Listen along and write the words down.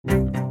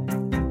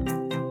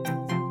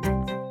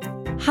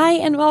Hi,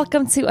 and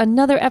welcome to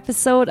another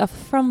episode of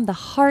From the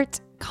Heart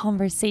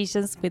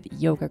Conversations with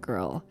Yoga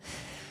Girl.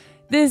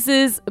 This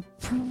is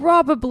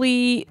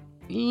probably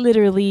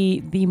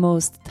literally the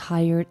most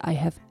tired I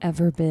have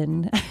ever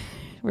been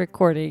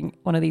recording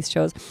one of these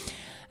shows.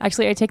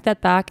 Actually, I take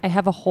that back. I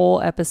have a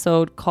whole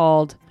episode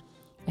called,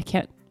 I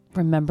can't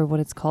remember what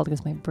it's called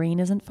because my brain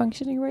isn't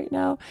functioning right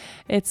now.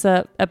 It's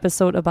a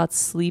episode about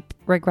sleep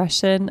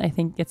regression. I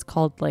think it's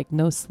called like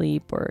No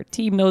Sleep or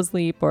Team No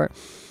Sleep, or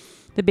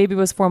the baby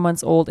was 4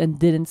 months old and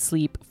didn't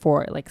sleep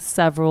for like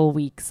several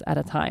weeks at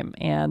a time.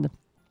 And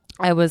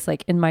I was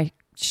like in my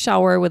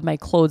shower with my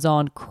clothes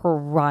on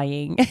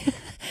crying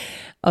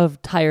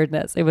of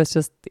tiredness. It was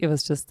just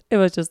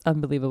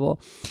unbelievable.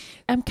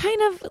 I'm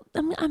kind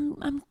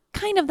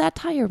of that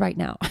tired right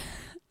now.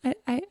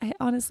 I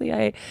honestly,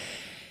 I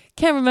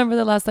can't remember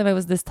the last time I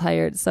was this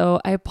tired.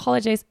 So I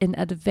apologize in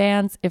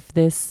advance if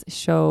this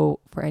show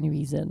for any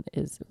reason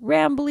is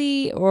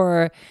rambly,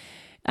 or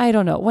I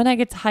don't know. When I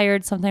get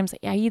tired, sometimes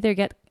I either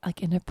get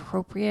like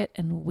inappropriate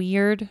and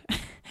weird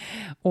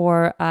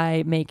or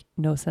I make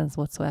no sense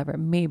whatsoever.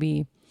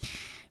 Maybe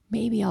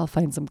I'll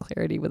find some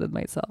clarity within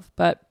myself.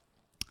 But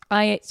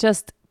I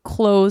just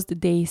closed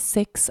day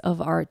 6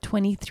 of our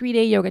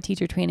 23-day yoga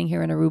teacher training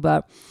here in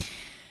Aruba,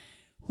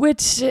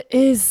 which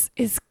is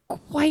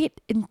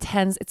quite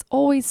intense. It's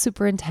always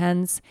super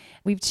intense.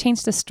 We've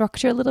changed the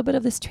structure a little bit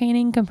of this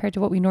training compared to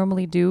what we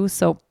normally do.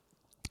 So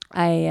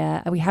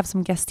we have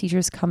some guest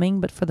teachers coming,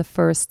 but for the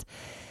first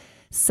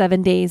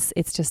 7 days,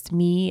 it's just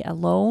me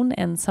alone.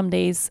 And some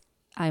days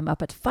I'm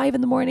up at 5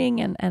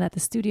 a.m. and at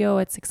the studio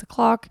at 6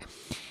 o'clock.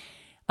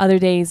 Other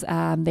days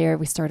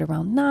we start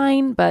around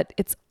 9, but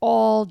it's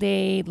all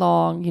day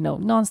long,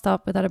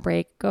 nonstop without a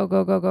break.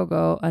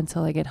 Go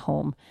until I get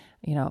home,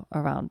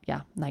 around,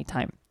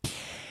 nighttime.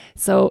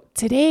 So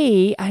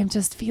today I'm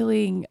just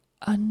feeling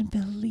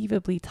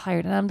unbelievably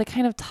tired. And I'm the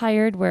kind of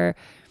tired where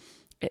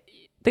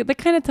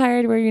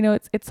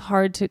it's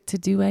hard to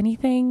do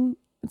anything.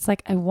 It's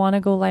like I want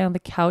to go lie on the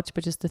couch,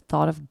 but just the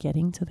thought of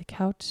getting to the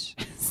couch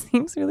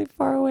seems really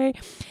far away.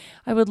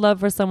 I would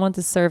love for someone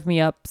to serve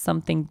me up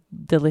something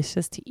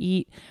delicious to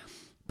eat,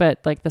 but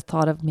like the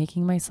thought of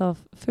making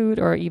myself food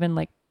or even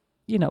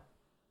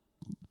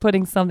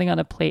putting something on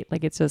a plate,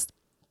 like it's just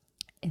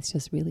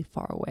really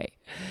far away.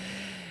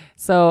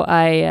 So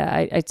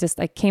I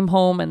came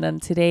home, and then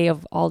today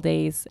of all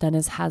days,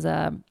 Dennis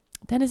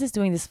is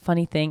doing this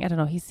funny thing. I don't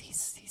know.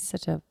 He's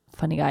such a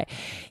funny guy.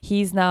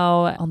 He's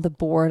now on the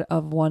board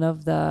of one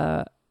of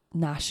the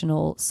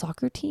national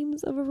soccer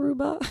teams of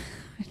Aruba.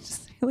 It's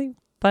just really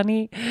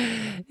funny.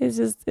 It's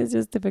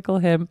just typical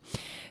him.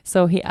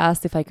 So he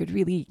asked if I could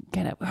really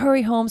kind of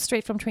hurry home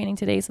straight from training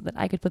today so that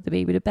I could put the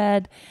baby to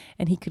bed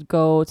and he could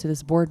go to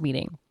this board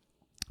meeting.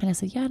 And I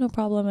said, yeah, no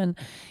problem. And,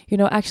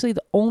 actually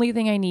the only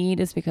thing I need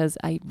is because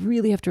I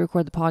really have to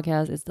record the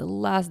podcast. It's the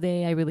last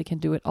day. I really can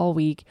do it all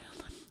week.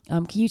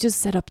 Can you just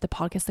set up the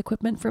podcast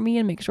equipment for me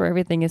and make sure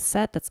everything is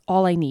set? That's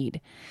all I need.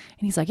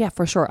 And he's like, yeah,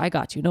 for sure. I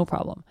got you. No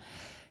problem.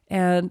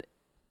 And,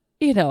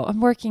 I'm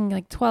working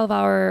like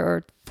 12-hour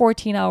or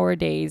 14-hour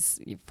days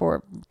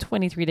for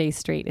 23 days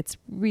straight. It's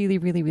really,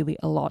 really, really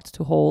a lot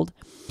to hold.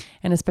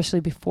 And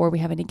especially before we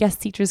have any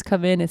guest teachers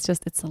come in, it's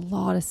a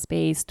lot of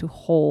space to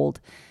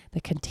hold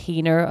the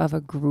container of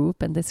a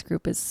group. And this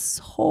group is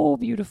so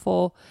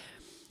beautiful.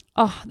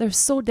 Oh, they're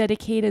so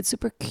dedicated,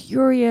 super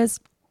curious.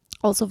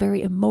 Also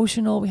very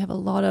emotional. We have a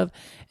lot of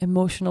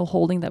emotional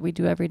holding that we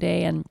do every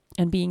day, and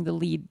being the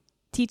lead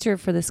teacher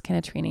for this kind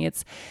of training,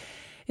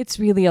 it's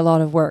really a lot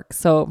of work.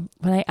 So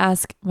when I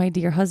ask my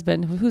dear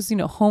husband, who's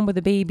home with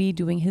a baby,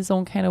 doing his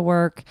own kind of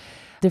work,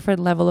 different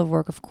level of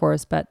work, of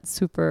course, but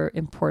super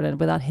important.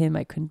 Without him,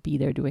 I couldn't be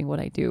there doing what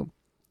I do.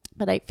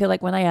 But I feel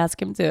like when I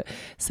ask him to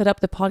set up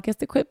the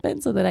podcast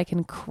equipment so that I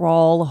can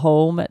crawl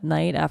home at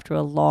night after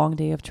a long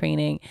day of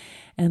training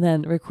and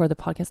then record the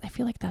podcast, I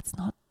feel like that's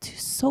not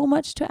so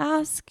much to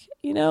ask,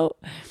 And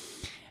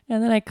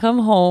then I come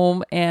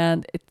home,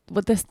 and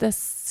this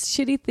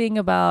shitty thing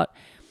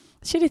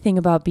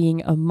about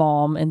being a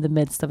mom in the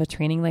midst of a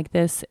training like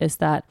this is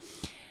that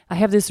I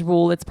have this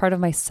rule. It's part of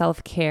my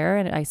self-care,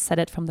 and I set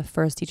it from the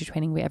first teacher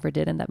training we ever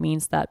did. And that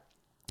means that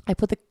I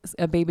put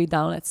a baby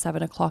down at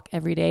 7 o'clock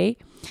every day.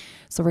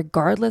 So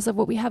regardless of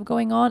what we have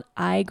going on,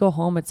 I go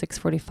home at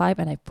 6:45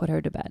 and I put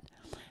her to bed.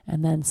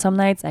 And then some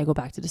nights I go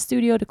back to the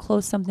studio to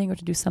close something or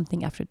to do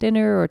something after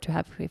dinner or to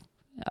have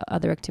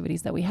other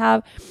activities that we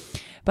have.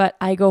 But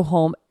I go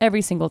home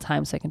every single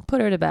time so I can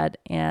put her to bed.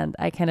 And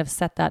I kind of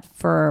set that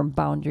firm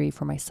boundary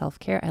for my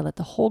self-care. I let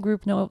the whole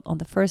group know on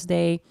the first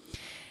day.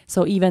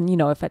 So even,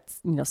 if at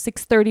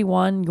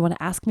 6:31 you want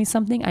to ask me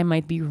something, I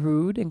might be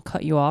rude and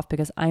cut you off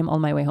because I'm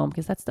on my way home,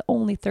 because that's the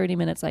only 30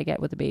 minutes I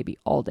get with the baby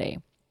all day.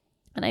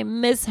 And I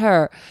miss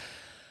her.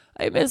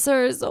 I miss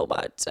her so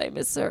much. I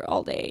miss her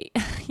all day,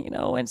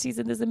 and she's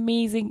in this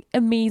amazing,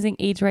 amazing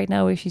age right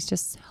now where she's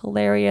just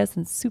hilarious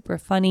and super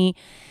funny.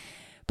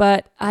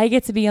 But I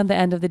get to be on the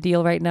end of the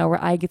deal right now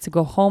where I get to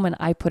go home and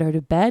I put her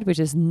to bed, which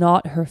is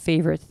not her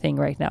favorite thing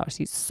right now.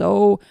 She's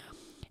so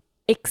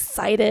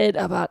excited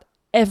about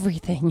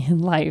everything in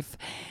life.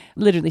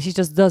 Literally, she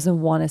just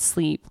doesn't want to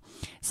sleep.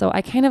 So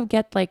I kind of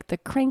get like the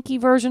cranky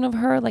version of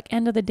her, like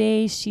end of the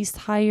day, she's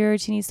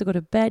tired. She needs to go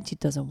to bed. She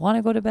doesn't want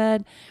to go to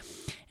bed.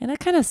 And that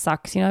kind of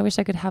sucks. I wish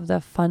I could have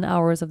the fun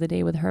hours of the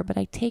day with her, but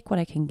I take what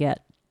I can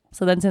get.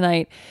 So then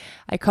tonight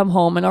I come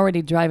home and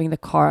already driving the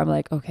car, I'm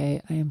like,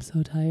 okay, I am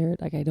so tired.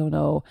 Like, I don't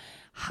know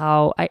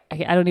how, I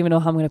don't even know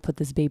how I'm going to put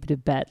this baby to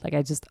bed. Like,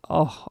 I just,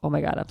 oh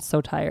my God, I'm so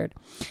tired.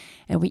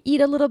 And we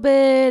eat a little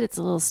bit. It's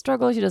a little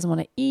struggle. She doesn't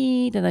want to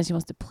eat. And then she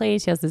wants to play.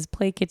 She has this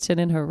play kitchen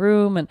in her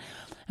room, and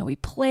we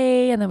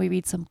play, and then we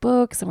read some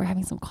books, and we're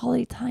having some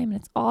quality time,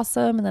 and it's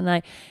awesome. And then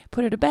I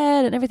put her to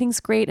bed and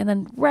everything's great. And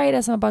then right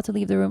as I'm about to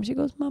leave the room, she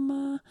goes,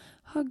 Mama,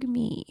 hug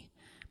me.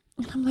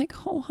 And I'm like,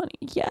 oh, honey,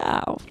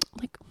 yeah. I'm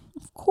like,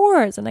 of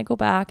course. And I go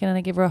back and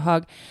I give her a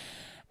hug.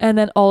 And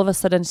then all of a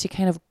sudden she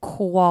kind of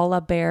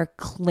koala bear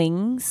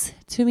clings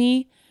to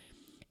me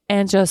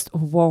and just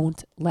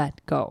won't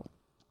let go.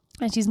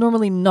 And she's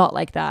normally not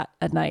like that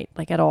at night,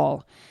 like at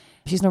all.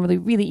 She's normally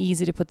really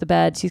easy to put to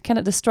bed. She's kind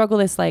of, the struggle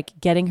is like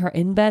getting her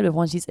in bed. But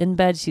once she's in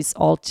bed, she's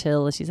all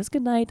chill. She says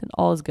good night and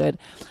all is good.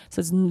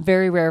 So it's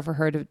very rare for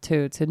her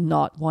to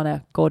not want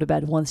to go to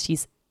bed once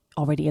she's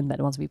already in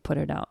bed, once we put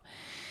her down.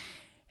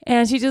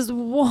 And she just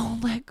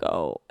won't let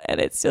go. And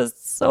it's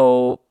just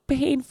so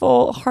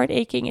painful, heart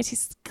aching. And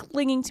she's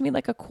clinging to me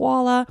like a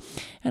koala.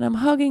 And I'm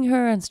hugging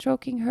her and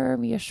stroking her,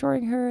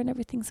 reassuring her, and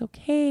everything's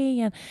okay.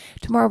 And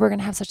tomorrow we're going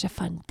to have such a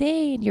fun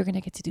day. And you're going to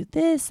get to do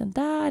this and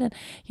that. And,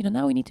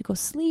 now we need to go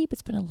sleep.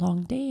 It's been a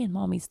long day and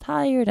mommy's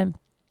tired. And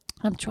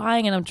I'm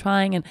trying. And,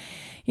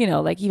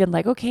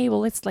 okay,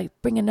 well, let's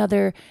bring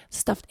another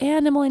stuffed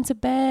animal into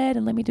bed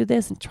and let me do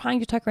this, and trying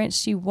to tuck her in.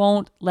 She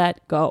won't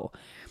let go.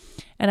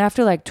 And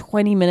after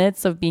 20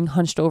 minutes of being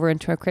hunched over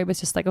into a crib, it's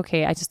just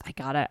okay, I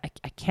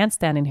can't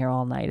stand in here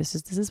all night. It's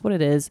just, this is what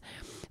it is.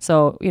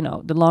 So,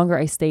 the longer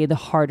I stay, the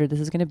harder this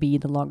is going to be.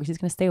 The longer she's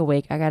going to stay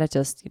awake. I got to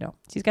just,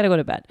 she's got to go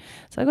to bed.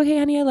 So okay,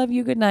 honey, I love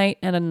you. Good night.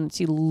 And then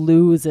she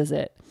loses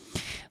it.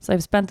 So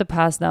I've spent the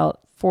past now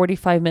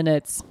 45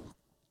 minutes,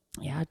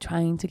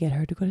 trying to get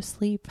her to go to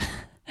sleep.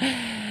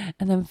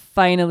 And then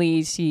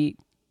finally she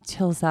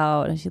chills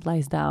out and she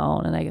lies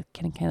down, and I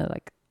can kind of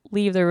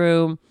leave the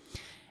room.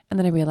 And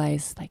then I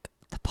realized, the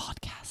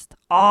podcast.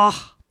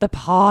 The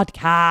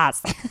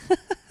podcast.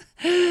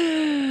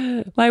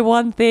 My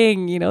one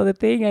thing, the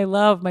thing I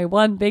love, my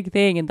one big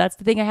thing. And that's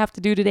the thing I have to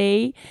do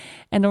today.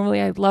 And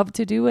normally I'd love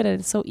to do it,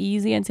 and it's so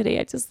easy. And today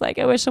I just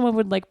I wish someone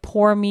would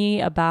pour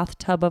me a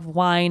bathtub of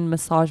wine,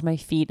 massage my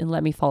feet, and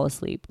let me fall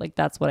asleep.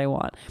 That's what I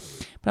want.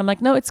 But I'm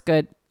no, it's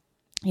good.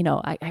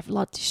 I have a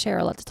lot to share,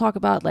 a lot to talk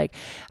about.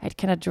 I'd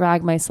kind of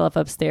drag myself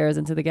upstairs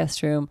into the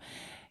guest room,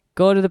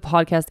 go to the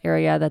podcast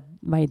area that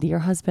my dear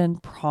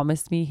husband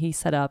promised me he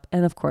set up.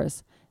 And of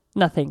course,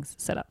 nothing's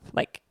set up.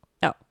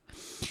 No.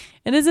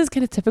 And this is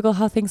kind of typical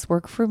how things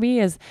work for me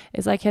is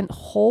I can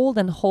hold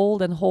and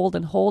hold and hold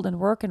and hold and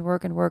work and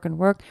work and work and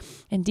work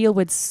and deal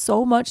with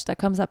so much that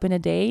comes up in a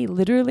day.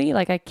 Literally,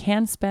 I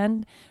can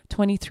spend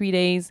 23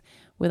 days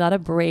without a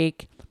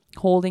break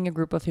holding a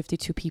group of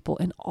 52 people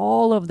and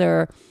all of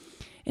their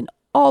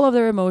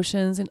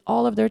emotions and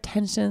all of their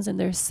tensions and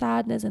their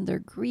sadness and their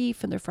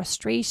grief and their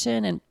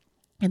frustration and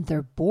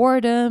their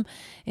boredom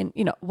and,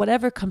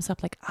 whatever comes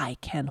up, I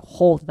can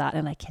hold that,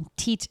 and I can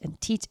teach and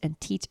teach and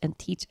teach and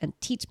teach and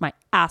teach my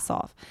ass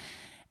off.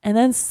 And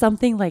then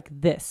something like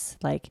this,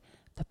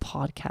 the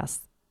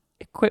podcast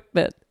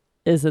equipment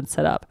isn't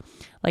set up.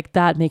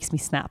 That makes me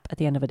snap at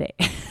the end of a day.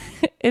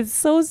 It's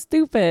so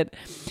stupid.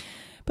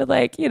 But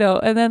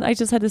and then I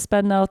just had to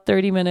spend now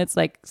 30 minutes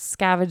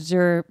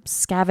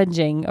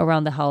scavenging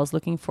around the house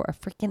looking for a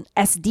freaking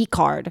SD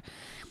card.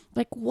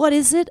 What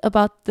is it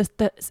about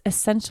the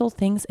essential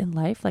things in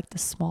life, the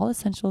small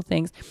essential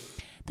things,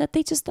 that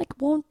they just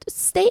won't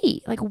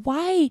stay?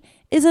 Why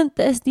isn't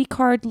the SD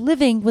card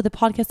living with the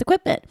podcast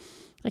equipment?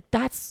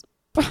 That's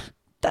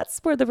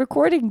where the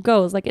recording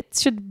goes. It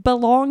should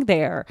belong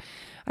there.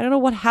 I don't know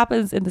what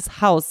happens in this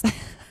house,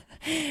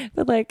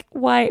 but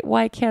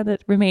why can't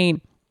it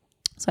remain?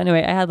 So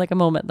anyway, I had a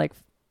moment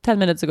 10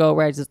 minutes ago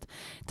where I just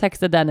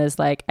texted Dennis,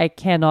 I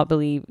cannot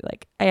believe,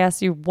 I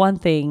asked you one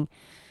thing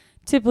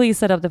to please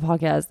set up the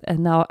podcast, and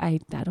now I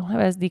don't have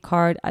an SD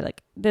card.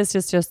 This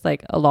is just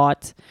a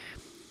lot.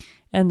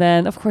 And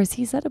then of course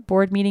he's at a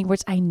board meeting,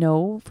 which I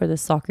know for the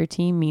soccer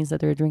team means that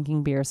they're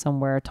drinking beer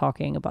somewhere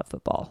talking about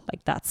football.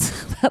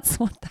 That's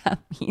what that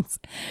means.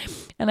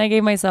 And I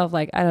gave myself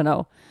I don't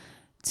know,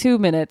 2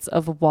 minutes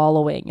of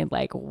wallowing and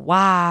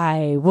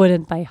why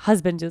wouldn't my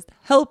husband just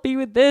help me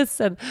with this?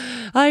 And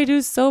I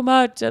do so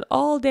much and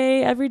all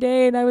day, every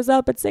day. And I was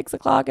up at 6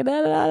 o'clock and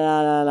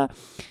And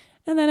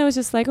then I was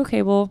just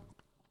okay, well,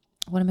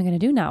 what am I going to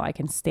do now? I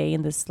can stay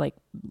in this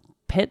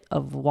pit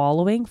of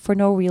wallowing for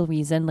no real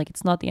reason.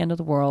 It's not the end of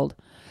the world.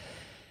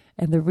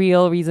 And the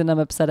real reason I'm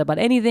upset about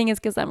anything is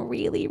because I'm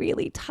really,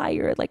 really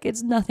tired.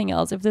 It's nothing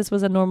else. If this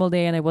was a normal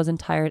day and I wasn't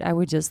tired, I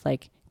would just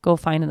go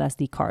find an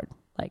SD card.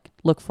 like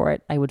look for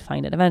it, I would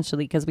find it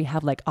eventually because we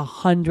have like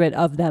 100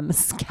 of them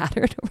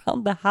scattered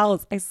around the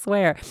house. I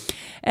swear.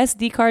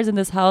 SD cards in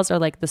this house are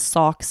like the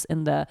socks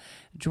in the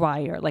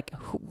dryer. Like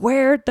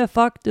where the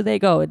fuck do they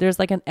go? There's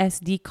like an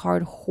SD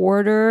card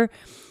hoarder,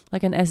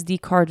 like an SD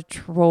card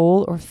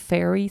troll or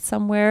fairy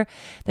somewhere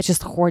that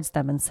just hoards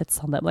them and sits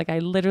on them. Like I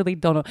literally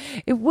don't know.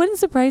 It wouldn't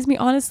surprise me,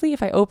 honestly,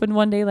 if I opened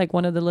one day like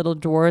one of the little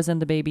drawers in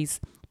the baby's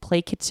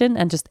play kitchen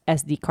and just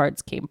SD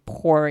cards came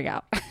pouring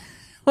out.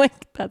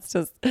 Like that's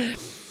just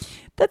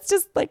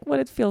like what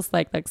it feels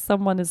like. Like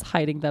someone is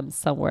hiding them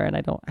somewhere and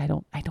I don't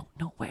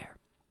know where.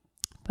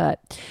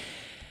 But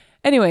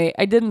anyway,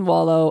 I didn't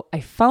wallow.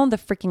 I found the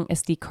freaking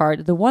SD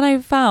card. The one I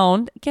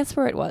found, guess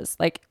where it was?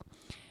 Like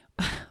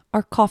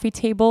our coffee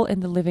table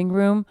in the living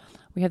room.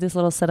 We have this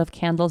little set of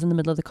candles in the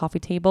middle of the coffee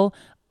table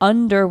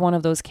under one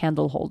of those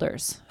candle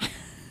holders.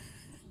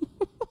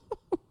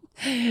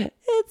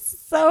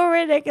 It's so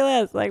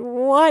ridiculous. Like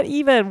what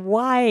even?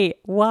 Why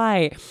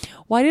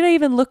did I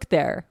even look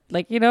there?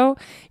 Like, you know,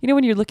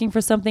 when you're looking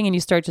for something and you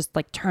start just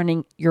like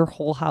turning your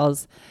whole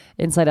house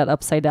inside out,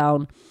 upside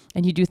down,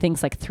 and you do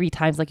things like 3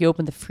 times, like you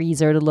open the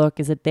freezer to look,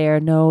 is it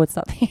there? No, it's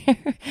not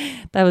there.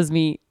 That was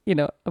me, you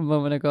know, a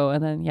moment ago.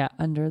 And then yeah,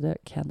 under the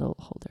candle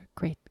holder.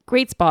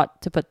 Great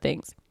spot to put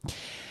things.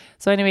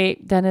 So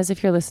anyway, Dennis,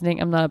 if you're listening,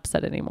 I'm not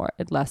upset anymore.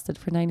 It lasted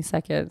for 90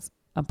 seconds.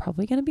 I'm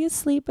probably going to be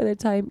asleep by the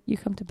time you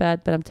come to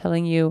bed, but I'm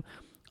telling you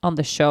on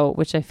the show,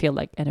 which I feel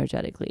like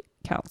energetically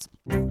counts.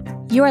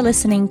 You are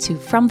listening to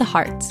From the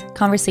Heart,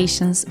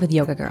 Conversations with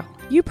Yoga Girl.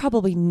 You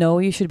probably know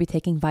you should be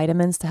taking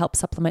vitamins to help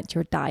supplement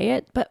your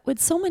diet, but with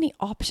so many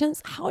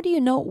options, how do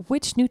you know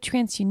which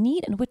nutrients you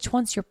need and which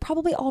ones you're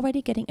probably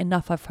already getting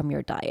enough of from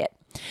your diet?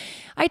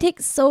 I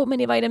take so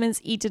many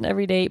vitamins each and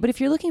every day, but if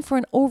you're looking for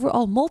an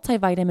overall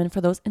multivitamin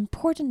for those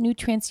important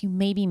nutrients you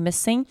may be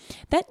missing,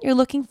 then you're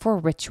looking for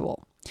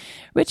Ritual.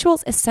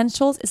 Ritual's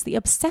Essentials is the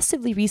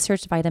obsessively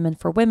researched vitamin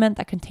for women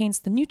that contains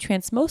the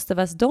nutrients most of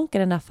us don't get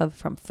enough of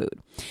from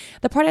food.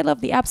 The part I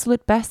love the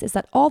absolute best is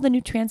that all the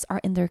nutrients are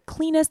in their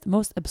cleanest,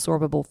 most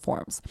absorbable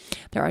forms.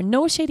 There are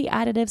no shady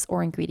additives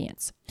or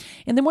ingredients.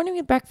 In the morning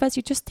with breakfast,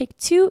 you just take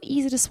 2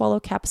 easy-to-swallow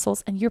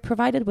capsules and you're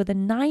provided with the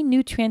 9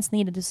 nutrients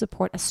needed to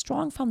support a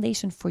strong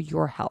foundation for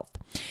your health.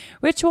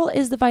 Ritual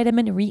is the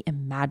vitamin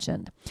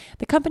reimagined.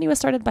 The company was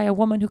started by a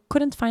woman who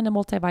couldn't find a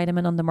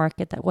multivitamin on the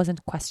market that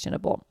wasn't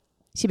questionable.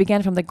 She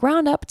began from the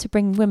ground up to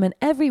bring women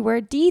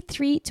everywhere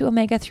D3 to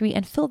omega-3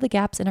 and fill the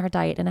gaps in our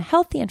diet in a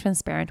healthy and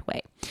transparent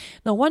way.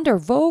 No wonder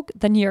Vogue,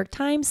 the New York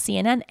Times,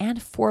 CNN, and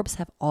Forbes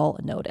have all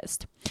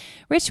noticed.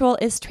 Ritual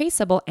is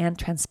traceable and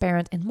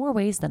transparent in more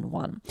ways than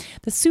one.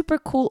 The super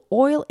cool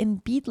oil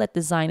in beadlet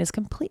design is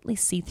completely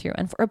see-through,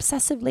 and for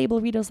obsessive label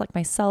readers like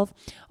myself,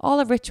 all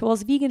of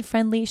Ritual's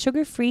vegan-friendly,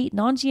 sugar-free,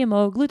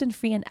 non-GMO,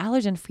 gluten-free, and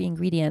allergen-free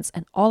ingredients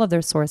and all of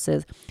their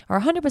sources are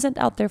 100%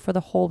 out there for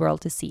the whole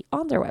world to see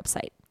on their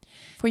website.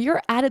 For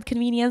your added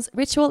convenience,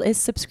 Ritual is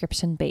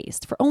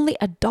subscription-based. For only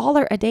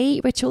 $1 a day,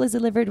 Ritual is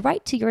delivered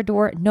right to your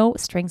door, no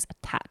strings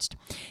attached.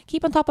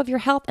 Keep on top of your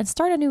health and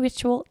start a new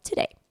ritual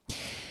today.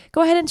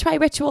 Go ahead and try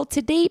Ritual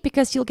today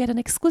because you'll get an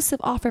exclusive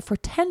offer for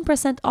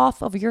 10%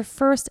 off of your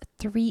first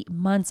 3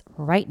 months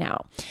right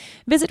now.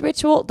 Visit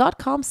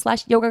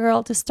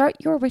ritual.com/yogagirl to start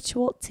your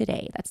ritual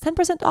today. That's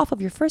 10% off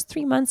of your first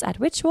 3 months at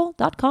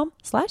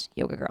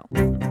ritual.com/yogagirl.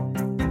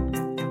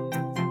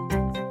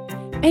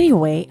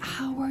 Anyway,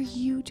 how are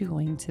you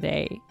doing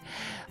today?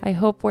 I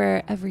hope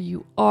wherever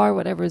you are,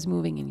 whatever is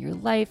moving in your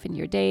life, in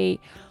your day,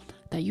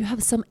 that you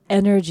have some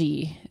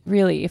energy.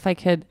 Really, if I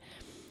could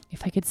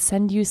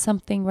send you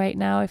something right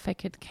now, if I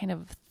could kind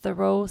of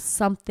throw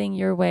something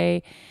your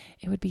way,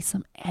 it would be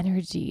some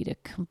energy to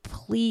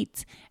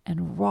complete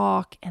and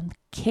rock and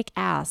kick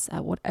ass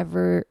at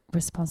whatever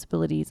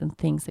responsibilities and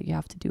things that you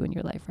have to do in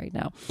your life right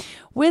now.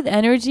 With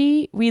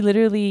energy, we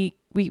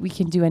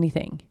can do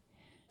anything.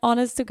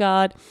 Honest to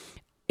God,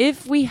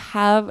 if we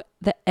have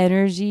the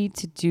energy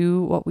to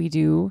do what we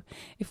do,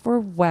 if we're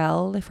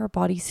well, if our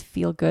bodies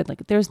feel good,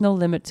 like there's no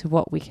limit to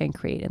what we can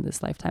create in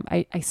this lifetime.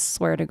 I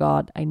swear to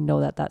God, I know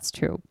that that's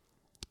true.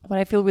 What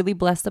I feel really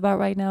blessed about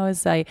right now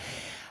is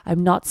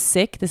I'm not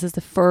sick. This is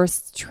the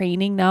first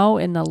training now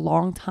in a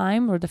long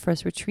time, or the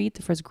first retreat,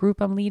 the first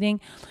group I'm leading,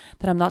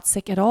 that I'm not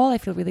sick at all. I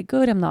feel really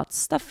good. I'm not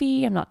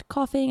stuffy. I'm not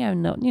coughing.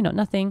 I'm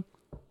nothing.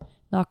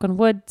 Knock on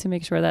wood to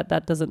make sure that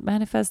that doesn't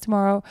manifest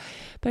tomorrow.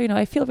 But,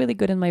 I feel really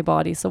good in my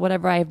body. So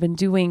whatever I've been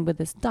doing with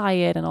this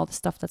diet and all the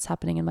stuff that's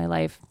happening in my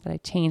life that I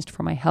changed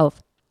for my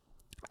health,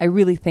 I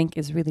really think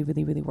is really,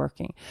 really, really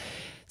working.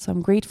 So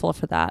I'm grateful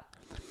for that.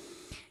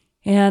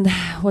 And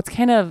what's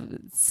kind of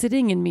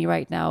sitting in me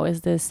right now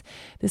is this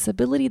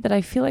ability that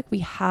I feel like we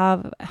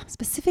have,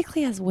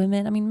 specifically as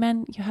women. I mean,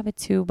 men, you have it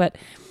too, but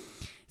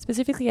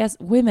specifically as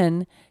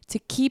women, to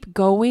keep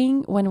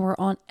going when we're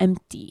on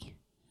empty.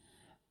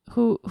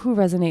 Who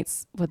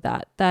resonates with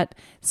that? That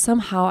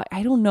somehow,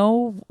 I don't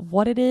know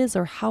what it is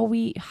or how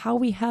we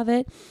have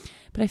it,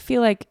 but I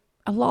feel like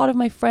a lot of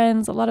my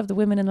friends, a lot of the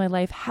women in my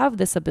life have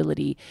this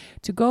ability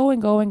to go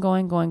and go and go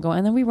and go and go.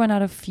 And then we run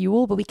out of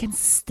fuel, but we can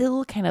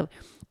still kind of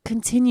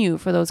continue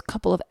for those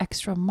couple of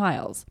extra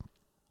miles.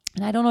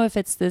 And I don't know if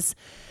it's this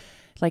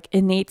like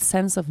innate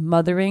sense of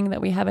mothering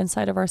that we have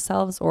inside of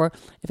ourselves, or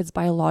if it's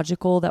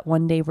biological that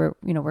one day we're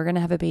going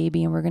to have a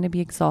baby and we're going to be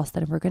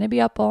exhausted and we're going to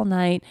be up all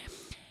night,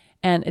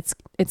 and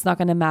it's not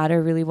going to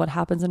matter really what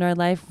happens in our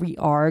life. We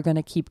are going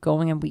to keep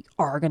going and we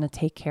are going to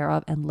take care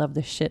of and love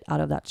the shit out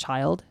of that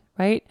child,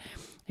 right?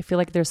 I feel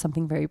like there's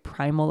something very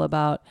primal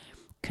about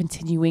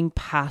continuing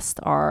past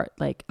our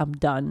like I'm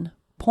done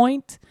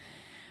point.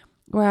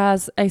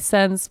 Whereas I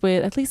sense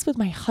at least with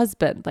my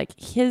husband, like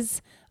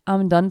his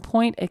I'm done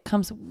point, it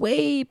comes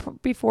way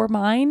before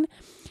mine.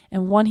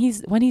 And when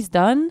he's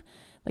done,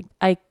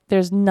 like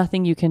there's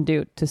nothing you can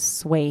do to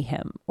sway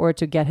him or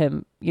to get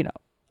him,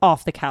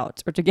 off the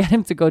couch or to get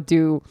him to go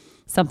do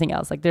something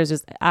else. Like there's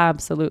just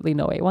absolutely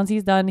no way. Once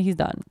he's done, he's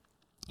done.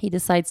 He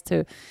decides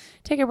to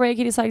take a break.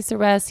 He decides to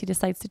rest. He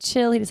decides to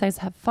chill. He decides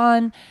to have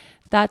fun.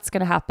 That's going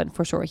to happen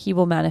for sure. He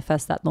will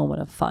manifest that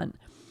moment of fun.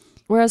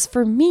 Whereas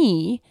for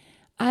me,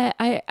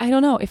 I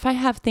don't know if I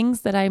have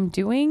things that I'm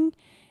doing,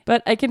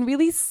 but I can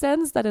really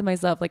sense that in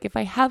myself. Like if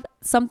I have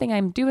something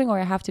I'm doing or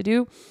I have to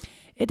do,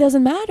 it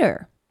doesn't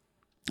matter.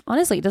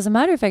 Honestly, it doesn't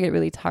matter if I get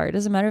really tired. It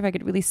doesn't matter if I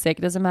get really sick.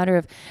 It doesn't matter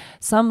if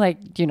some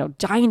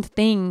giant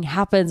thing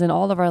happens in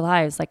all of our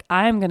lives. Like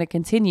I'm going to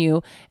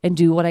continue and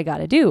do what I got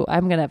to do.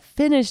 I'm going to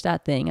finish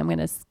that thing. I'm going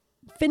to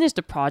finish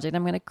the project.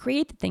 I'm going to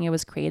create the thing I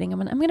was creating.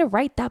 I'm going to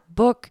write that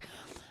book.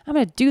 I'm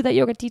going to do that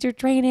yoga teacher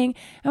training.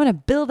 I'm going to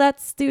build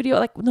that studio.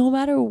 Like no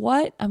matter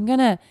what, I'm going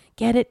to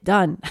get it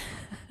done.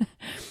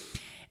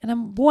 And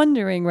I'm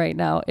wondering right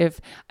now if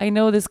I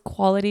know this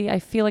quality. I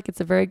feel like it's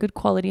a very good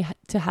quality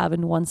to have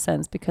in one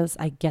sense because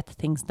I get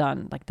things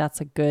done. Like that's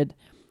a good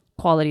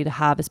quality to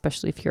have,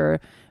 especially if you're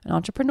an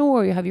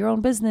entrepreneur, you have your own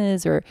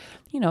business, or,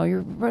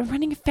 you're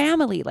running a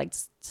family. Like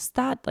just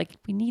that, like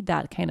we need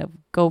that kind of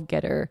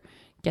go-getter,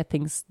 get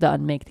things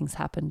done, make things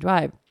happen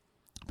drive.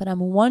 But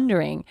I'm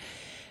wondering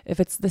if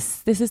it's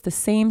this is the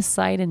same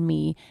side in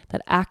me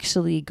that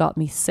actually got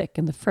me sick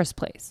in the first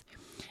place.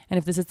 And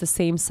if this is the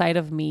same side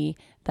of me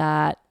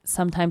that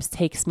sometimes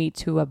takes me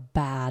to a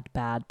bad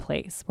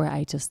place where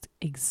I just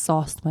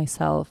exhaust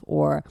myself,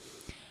 or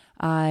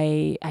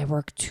I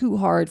work too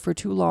hard for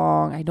too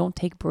long. I don't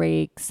take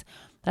breaks.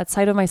 That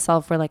side of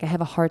myself where like I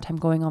have a hard time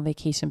going on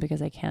vacation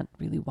because I can't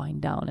really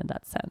wind down in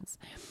that sense.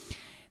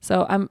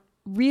 So I'm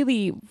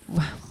really,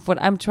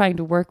 what I'm trying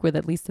to work with,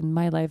 at least in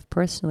my life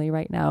personally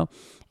right now,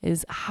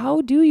 is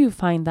how do you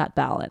find that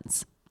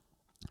balance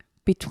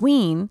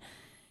between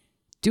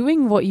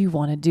doing what you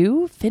want to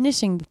do,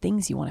 finishing the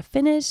things you want to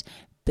finish,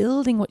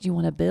 building what you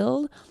want to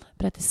build,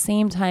 but at the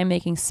same time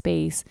making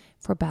space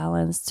for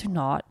balance to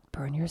not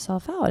burn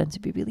yourself out and to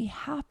be really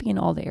happy in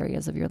all the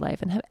areas of your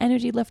life and have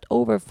energy left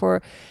over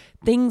for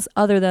things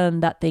other than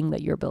that thing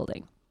that you're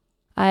building.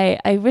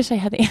 I wish I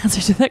had the answer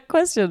to that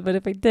question, but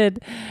if I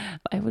did,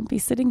 I wouldn't be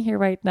sitting here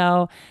right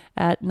now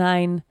at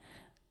 9.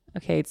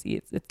 Okay,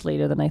 it's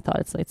later than I thought.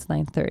 It's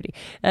 9:30.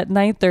 At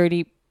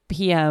 9:30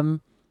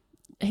 p.m.,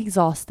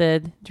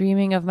 exhausted,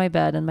 dreaming of my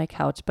bed and my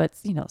couch, but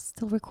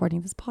still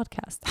recording this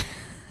podcast.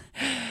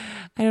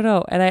 I don't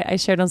know. And I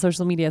shared on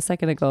social media a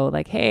second ago,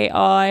 like, hey,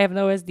 I have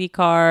no SD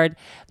card.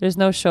 There's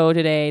no show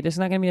today. There's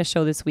not going to be a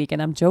show this week.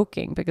 And I'm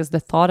joking because the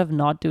thought of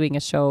not doing a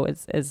show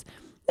is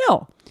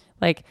no.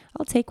 Like,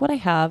 I'll take what I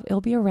have.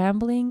 It'll be a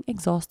rambling,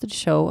 exhausted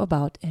show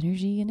about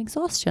energy and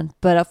exhaustion.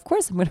 But of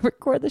course, I'm going to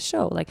record the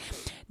show. Like,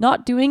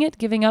 not doing it,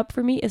 giving up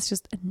for me is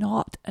just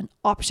not an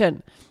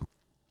option.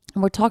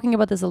 And we're talking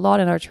about this a lot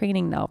in our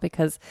training now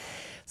because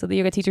the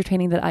yoga teacher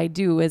training that I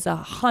do is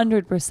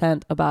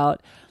 100%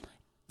 about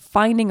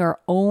finding our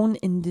own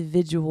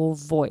individual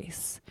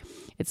voice.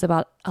 It's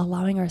about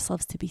allowing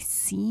ourselves to be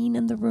seen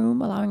in the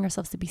room, allowing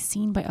ourselves to be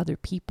seen by other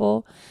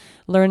people,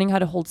 learning how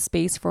to hold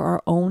space for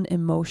our own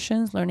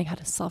emotions, learning how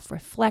to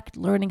self-reflect,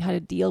 learning how to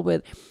deal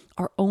with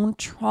our own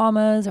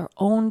traumas, our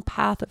own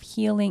path of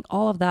healing,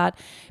 all of that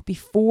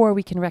before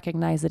we can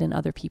recognize it in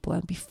other people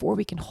and before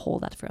we can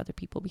hold that for other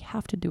people. We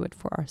have to do it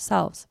for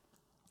ourselves.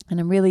 And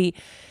I'm really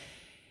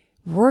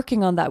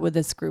working on that with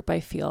this group.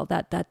 I feel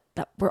that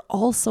we're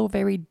all so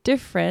very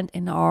different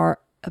in our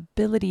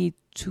ability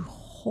to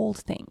hold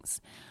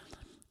things.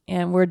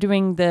 And we're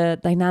doing the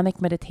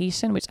dynamic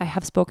meditation, which I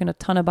have spoken a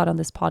ton about on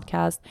this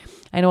podcast.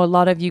 I know a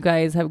lot of you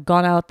guys have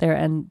gone out there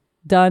and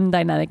done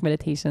dynamic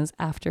meditations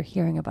after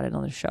hearing about it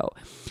on the show.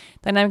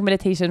 Dynamic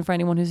meditation, for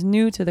anyone who's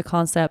new to the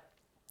concept,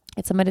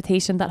 it's a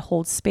meditation that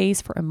holds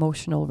space for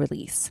emotional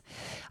release.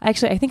 I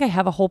think I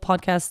have a whole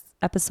podcast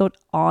episode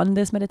on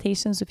this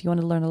meditation. So if you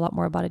want to learn a lot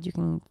more about it, you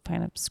can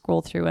kind of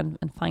scroll through and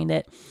find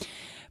it.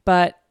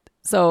 But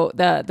so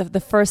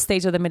the first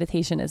stage of the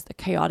meditation is the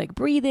chaotic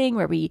breathing,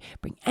 where we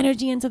bring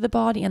energy into the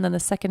body. And then the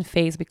second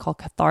phase we call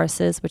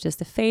catharsis, which is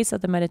the phase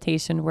of the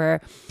meditation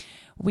where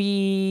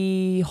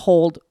we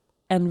hold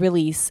and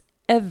release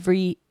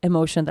every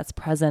emotion that's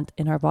present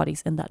in our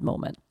bodies in that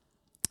moment.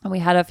 And we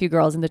had a few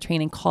girls in the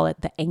training call it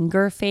the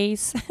anger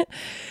phase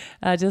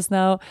just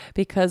now,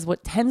 because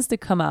what tends to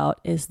come out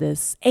is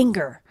this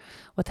anger.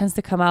 What tends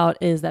to come out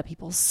is that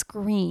people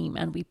scream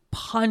and we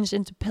punch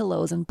into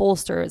pillows and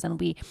bolsters and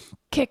we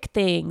kick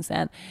things.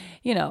 And,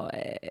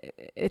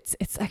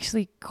 it's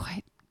actually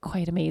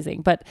quite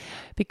amazing. But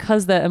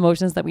because the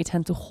emotions that we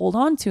tend to hold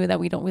on to, that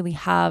we don't really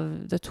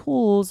have the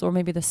tools or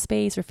maybe the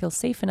space or feel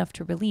safe enough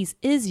to release,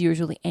 is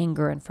usually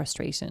anger and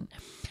frustration.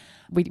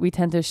 We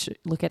tend to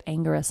look at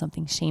anger as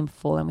something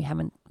shameful, and we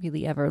haven't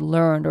really ever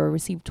learned or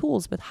received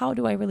tools with how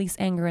do I release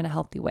anger in a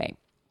healthy way.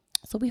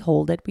 So we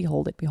hold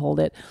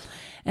it,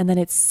 and then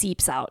it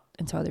seeps out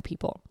into other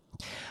people.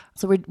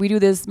 So we do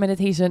this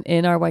meditation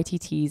in our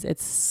YTTs.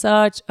 It's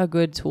such a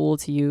good tool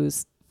to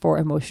use for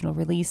emotional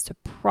release, to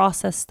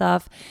process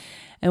stuff.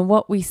 And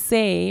what we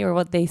say, or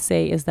what they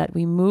say, is that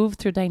we move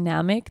through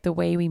dynamic the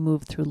way we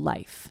move through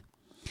life.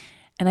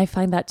 And I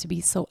find that to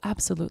be so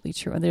absolutely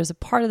true. And there's a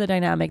part of the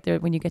dynamic there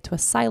when you get to a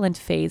silent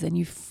phase and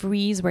you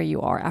freeze where you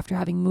are after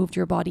having moved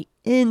your body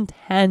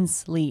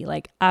intensely,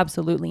 like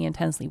absolutely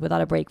intensely,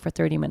 without a break for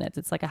 30 minutes.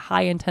 It's like a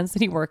high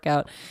intensity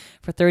workout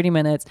for 30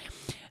 minutes.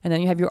 And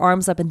then you have your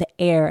arms up in the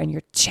air and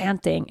you're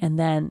chanting, and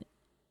then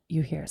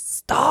you hear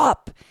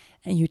stop,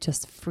 and you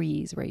just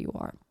freeze where you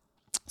are.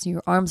 So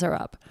your arms are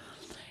up.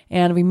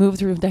 And we move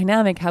through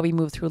dynamic how we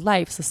move through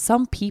life. So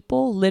some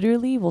people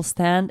literally will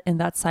stand in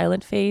that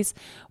silent phase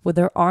with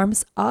their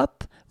arms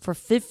up for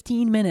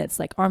 15 minutes,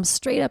 like arms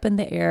straight up in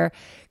the air,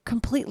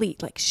 completely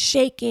like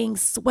shaking,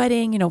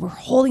 sweating, we're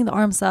holding the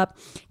arms up,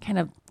 kind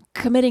of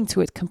committing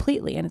to it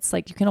completely. And it's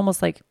like, you can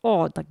almost like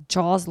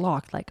jaws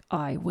locked, like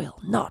I will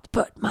not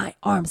put my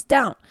arms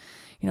down.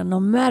 No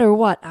matter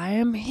what, I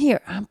am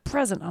here, I'm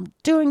present, I'm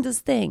doing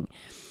this thing.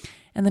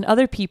 And then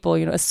other people,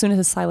 as soon as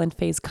the silent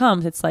phase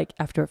comes, it's like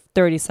after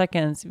 30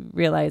 seconds, you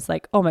realize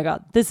like, oh my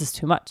God, this is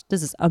too much.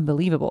 This is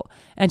unbelievable.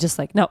 And just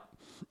like, no,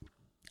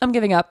 I'm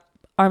giving up,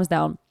 arms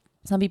down.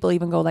 Some people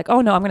even go like,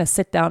 oh no, I'm going to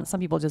sit down. Some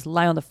people just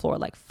lie on the floor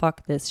like,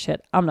 fuck this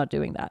shit. I'm not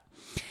doing that.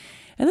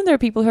 And then there are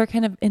people who are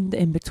kind of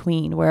in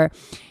between where,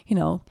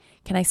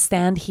 can I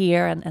stand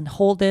here and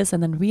hold this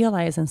and then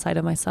realize inside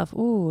of myself,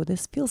 ooh,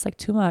 this feels like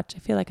too much. I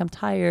feel like I'm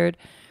tired.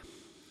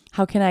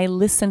 How can I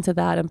listen to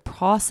that and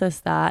process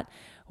that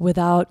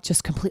without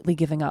just completely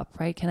giving up,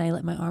 right? Can I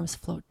let my arms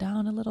float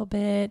down a little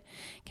bit?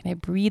 Can I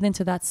breathe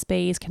into that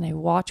space? Can I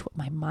watch what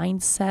my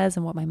mind says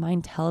and what my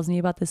mind tells me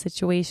about the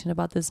situation,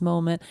 about this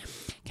moment?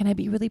 Can I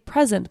be really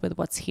present with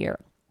what's here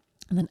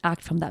and then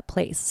act from that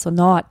place? So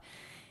not,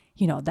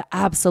 the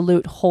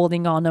absolute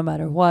holding on no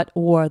matter what,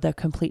 or the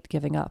complete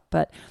giving up,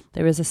 but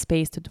there is a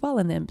space to dwell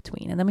in the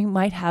in-between. And then we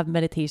might have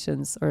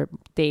meditations or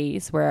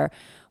days where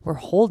we're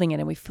holding it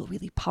and we feel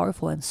really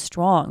powerful and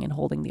strong in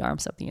holding the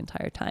arms up the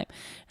entire time.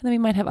 And then we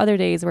might have other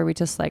days where we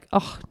just like,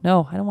 oh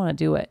no, I don't want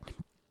to do it.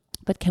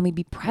 But can we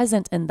be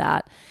present in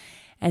that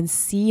and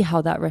see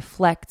how that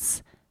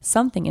reflects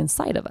something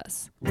inside of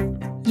us?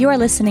 You are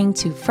listening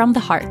to From the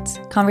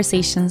Heart,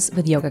 Conversations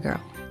with Yoga Girl.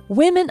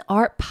 Women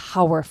are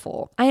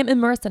powerful. I am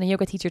immersed in a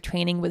yoga teacher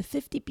training with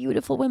 50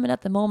 beautiful women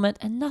at the moment,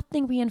 and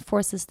nothing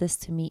reinforces this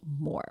to me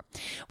more.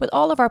 With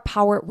all of our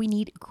power, we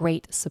need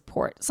great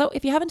support. So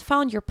if you haven't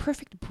found your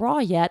perfect bra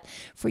yet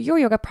for your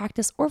yoga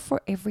practice or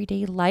for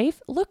everyday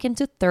life, look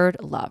into Third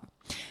Love.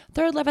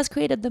 Third Love has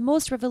created the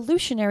most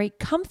revolutionary,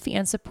 comfy,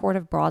 and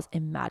supportive bras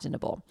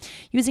imaginable.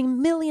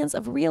 Using millions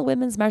of real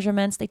women's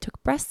measurements, they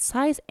took breast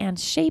size and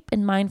shape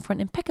in mind for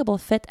an impeccable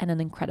fit and an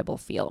incredible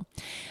feel.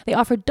 They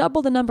offer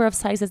double the number of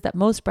sizes that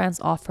most brands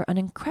offer, an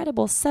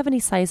incredible 70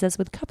 sizes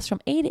with cups from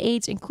A to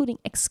H, including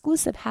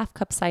exclusive half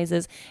cup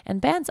sizes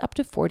and bands up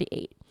to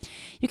 48.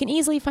 You can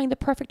easily find the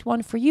perfect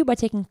one for you by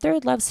taking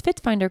Third Love's Fit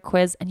Finder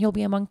quiz, and you'll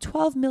be among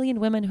 12 million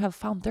women who have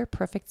found their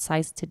perfect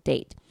size to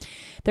date.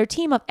 Their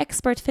team of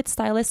expert fit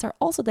stylists are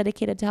also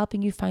dedicated to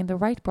helping you find the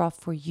right bra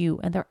for you,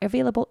 and they're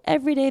available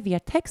every day via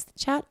text,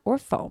 chat, or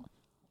phone.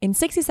 In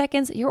 60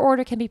 seconds, your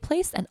order can be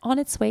placed and on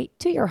its way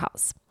to your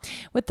house.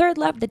 With Third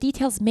Love, the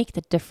details make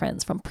the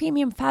difference, from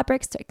premium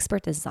fabrics to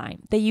expert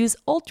design. They use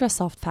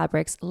ultra-soft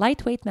fabrics,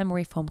 lightweight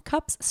memory foam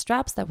cups,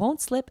 straps that won't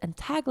slip, and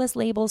tagless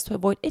labels to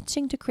avoid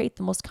itching to create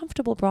the most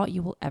comfortable bra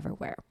you will ever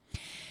wear.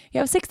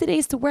 You have 60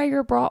 days to wear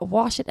your bra,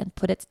 wash it, and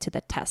put it to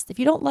the test. If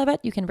you don't love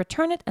it, you can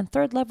return it, and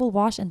Third Love will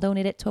wash and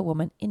donate it to a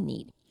woman in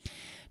need.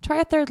 Try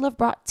a Third Love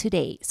bra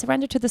today.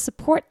 Surrender to the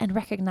support and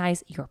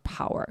recognize your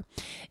power.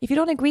 If you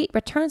don't agree,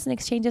 returns and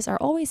exchanges are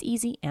always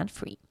easy and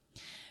free.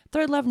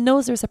 Third Love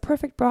knows there's a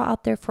perfect bra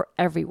out there for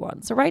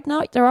everyone. So right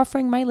now, they're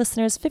offering my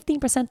listeners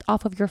 15%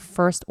 off of your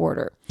first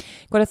order.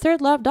 Go to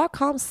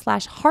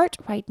thirdlove.com/heart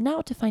right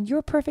now to find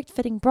your perfect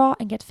fitting bra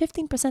and get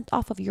 15%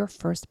 off of your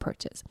first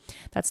purchase.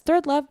 That's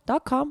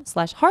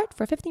thirdlove.com/heart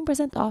for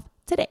 15% off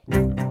today.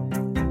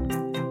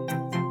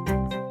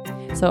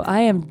 So I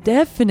am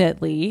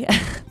definitely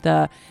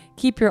the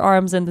keep your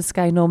arms in the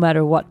sky no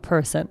matter what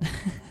person.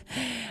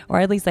 Or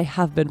at least I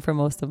have been for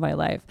most of my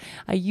life.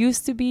 I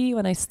used to be,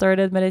 when I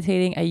started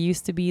meditating, I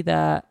used to be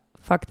the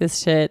fuck this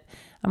shit.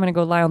 I'm going to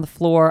go lie on the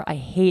floor. I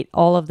hate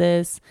all of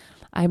this.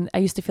 I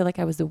used to feel like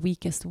I was the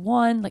weakest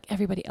one, like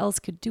everybody else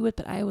could do it,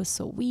 but I was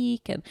so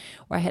weak.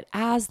 Or I had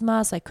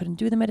asthma, so I couldn't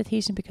do the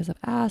meditation because of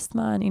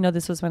asthma. And,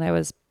 this was when I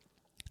was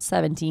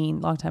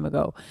 17, long time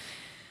ago.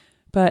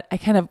 But I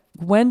kind of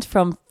went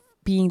from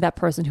being that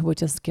person who would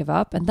just give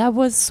up. And that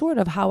was sort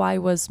of how I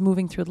was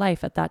moving through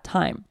life at that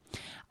time.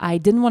 I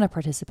didn't want to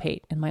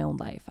participate in my own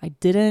life. I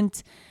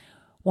didn't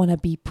want to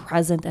be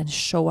present and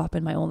show up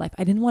in my own life.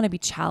 I didn't want to be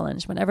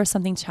challenged. Whenever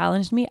something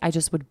challenged me, I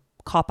just would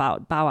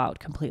bow out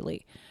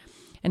completely.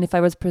 And if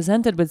I was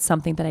presented with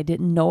something that I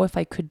didn't know if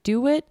I could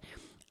do it,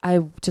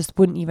 I just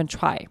wouldn't even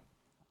try.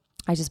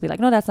 I just be like,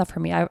 no, that's not for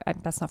me.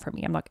 That's not for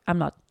me. I'm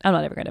not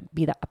ever going to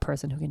be a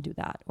person who can do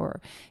that.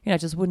 Or, I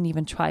just wouldn't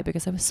even try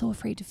because I was so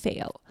afraid to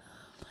fail.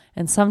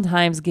 And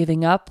sometimes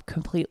giving up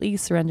completely,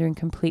 surrendering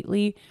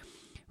completely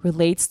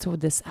relates to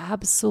this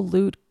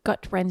absolute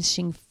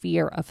gut-wrenching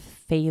fear of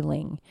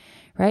failing,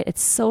 right?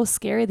 It's so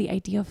scary. The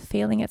idea of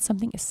failing at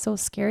something is so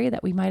scary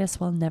that we might as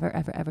well never,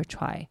 ever, ever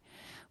try,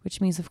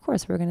 which means, of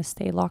course, we're going to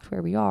stay locked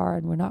where we are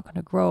and we're not going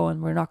to grow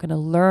and we're not going to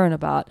learn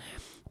about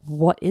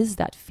what is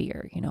that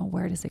fear?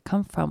 Where does it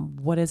come from?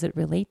 What does it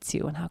relate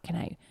to? And how can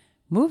I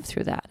move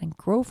through that and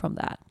grow from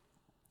that?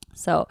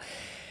 So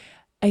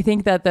I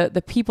think that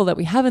the people that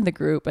we have in the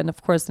group, and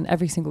of course in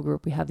every single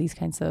group we have these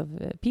kinds of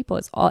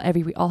people.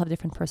 We all have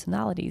different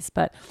personalities,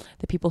 but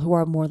the people who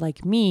are more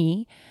like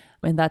me,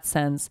 in that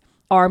sense,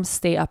 arms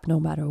stay up no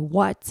matter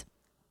what.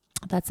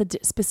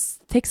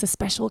 Takes a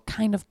special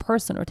kind of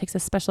person, or takes a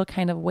special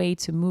kind of way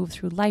to move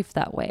through life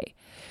that way.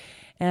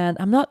 And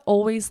I'm not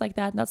always like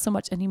that, not so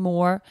much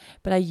anymore,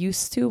 but I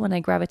used to when I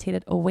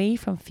gravitated away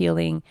from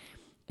feeling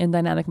in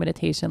dynamic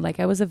meditation, like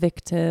I was a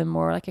victim,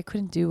 or like I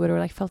couldn't do it, or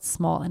like felt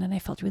small. And then I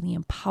felt really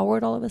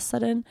empowered all of a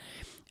sudden.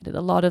 I did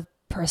a lot of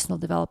personal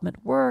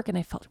development work and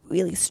I felt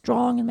really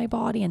strong in my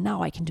body, and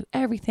now I can do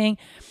everything.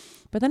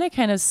 But then I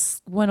kind of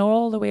went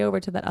all the way over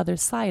to that other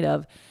side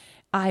of,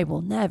 I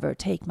will never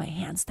take my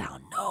hands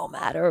down no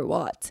matter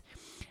what.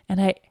 And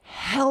I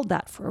held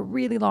that for a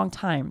really long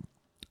time.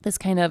 This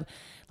kind of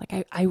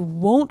like, I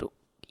won't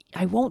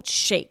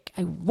shake.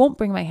 I won't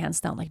bring my hands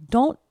down. Like,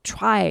 don't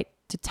try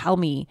to tell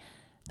me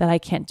that I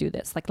can't do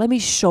this. Like, let me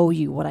show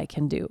you what I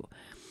can do.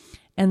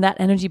 And that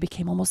energy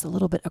became almost a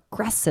little bit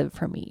aggressive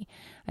for me.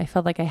 I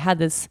felt like I had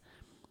this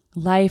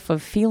life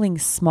of feeling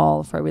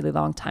small for a really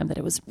long time, that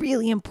it was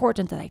really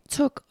important that I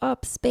took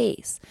up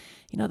space,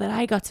 that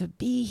I got to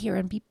be here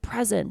and be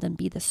present and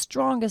be the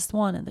strongest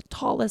one and the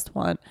tallest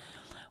one,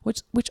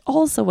 which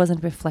also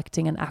wasn't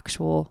reflecting an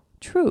actual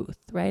truth,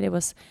 right? It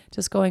was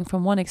just going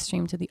from one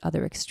extreme to the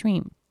other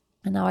extreme.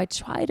 And now I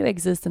try to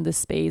exist in this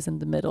space in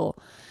the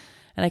middle.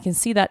 And I can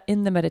see that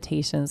in the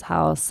meditations,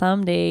 how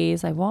some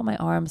days I want my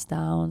arms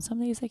down,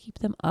 some days I keep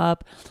them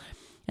up,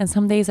 and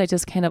some days I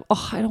just kind of,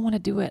 I don't want to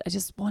do it. I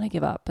just want to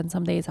give up. And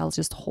some days I'll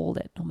just hold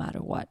it no matter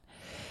what.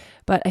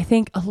 But I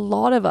think a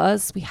lot of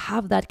us, we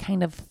have that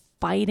kind of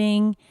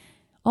fighting,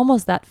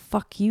 almost that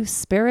fuck you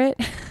spirit.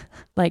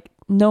 Like,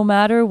 no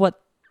matter what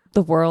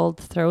the world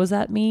throws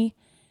at me,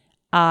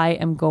 I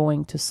am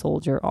going to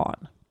soldier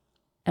on.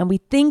 And we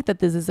think that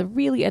this is a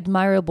really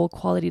admirable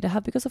quality to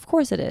have, because of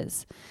course it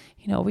is.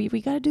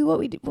 We got to do what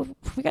we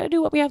got to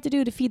do what we have to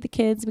do to feed the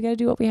kids. We got to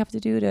do what we have to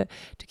do to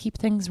keep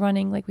things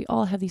running. Like, we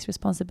all have these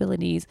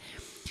responsibilities.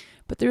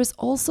 But there's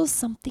also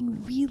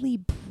something really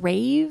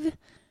brave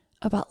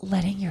about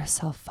letting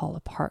yourself fall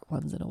apart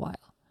once in a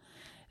while.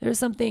 There's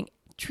something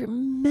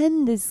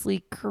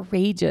tremendously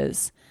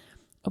courageous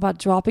about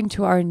dropping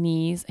to our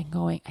knees and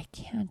going, I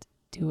can't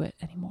do it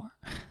anymore.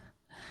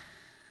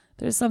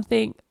 There's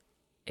something,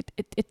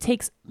 it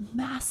takes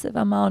massive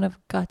amount of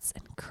guts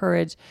and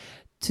courage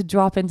to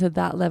drop into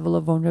that level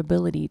of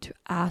vulnerability, to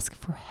ask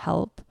for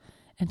help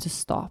and to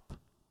stop.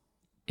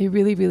 It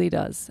really, really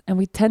does. And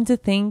we tend to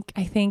think,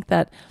 I think,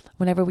 that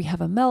whenever we have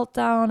a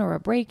meltdown or a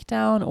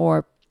breakdown,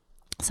 or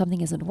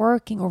something isn't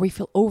working, or we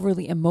feel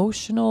overly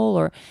emotional,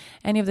 or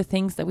any of the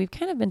things that we've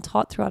kind of been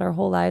taught throughout our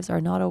whole lives are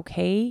not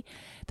okay,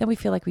 then we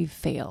feel like we've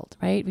failed,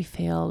 right? We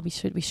failed.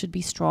 We should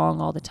be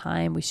strong all the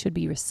time. We should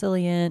be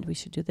resilient. We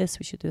should do this.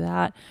 We should do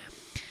that.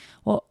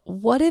 Well,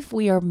 what if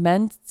we are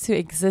meant to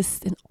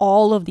exist in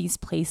all of these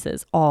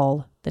places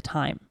all the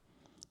time,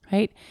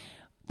 right?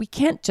 We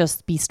can't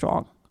just be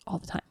strong all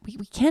the time.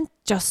 We can't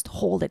just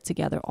hold it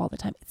together all the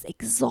time. It's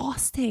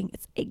exhausting.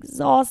 It's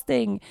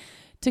exhausting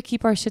to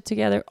keep our shit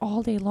together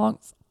all day long,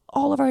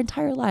 all of our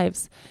entire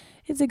lives.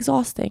 It's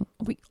exhausting.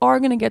 We are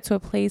going to get to a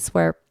place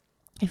where,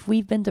 if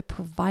we've been the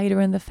provider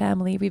in the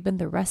family, we've been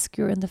the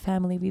rescuer in the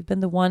family, we've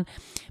been the one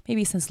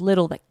maybe since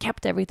little that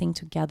kept everything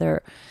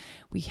together,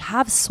 we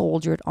have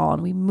soldiered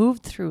on, we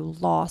moved through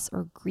loss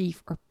or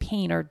grief or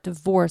pain or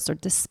divorce or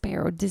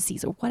despair or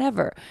disease or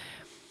whatever,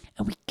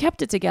 and we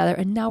kept it together,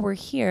 and now we're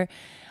here.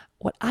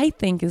 What I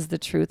think is the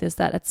truth is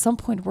that at some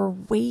point we're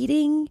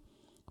waiting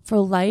for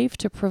life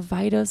to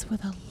provide us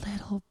with a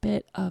little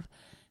bit of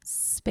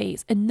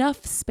space,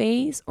 enough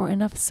space or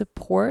enough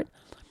support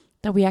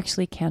that we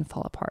actually can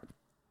fall apart.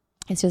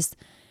 It's just,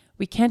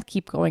 we can't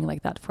keep going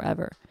like that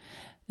forever.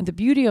 And the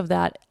beauty of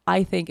that,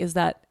 I think, is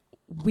that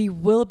we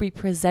will be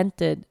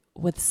presented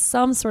with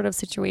some sort of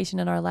situation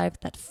in our life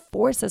that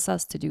forces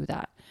us to do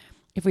that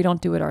if we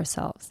don't do it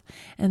ourselves.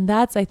 And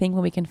that's, I think,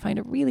 when we can find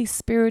a really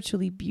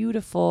spiritually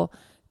beautiful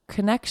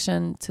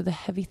connection to the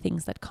heavy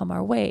things that come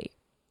our way.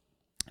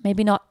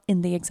 Maybe not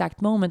in the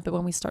exact moment, but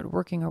when we start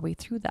working our way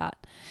through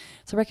that.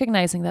 So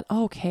recognizing that,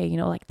 okay,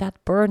 like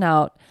that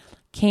burnout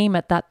came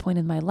at that point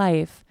in my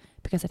life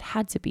because it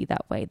had to be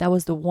that way. That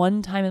was the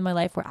one time in my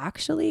life where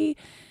actually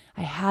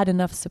I had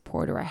enough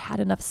support, or I had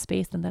enough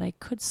space, and that I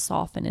could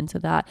soften into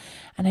that,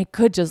 and I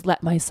could just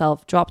let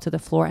myself drop to the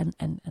floor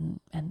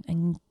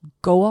and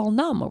go all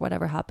numb, or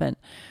whatever happened.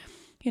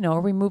 Or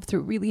we move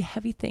through really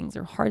heavy things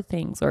or hard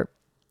things, or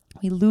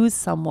we lose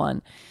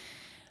someone.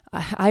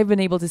 I've been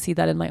able to see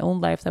that in my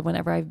own life, that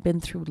whenever I've been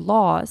through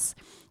loss,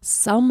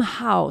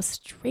 somehow,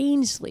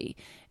 strangely,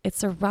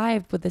 it's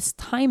arrived with this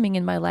timing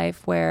in my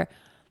life where,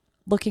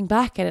 looking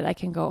back at it, I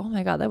can go, oh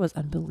my God, that was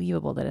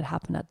unbelievable that it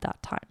happened at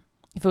that time.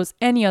 If it was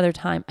any other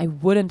time, I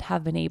wouldn't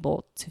have been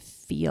able to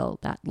feel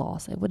that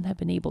loss. I wouldn't have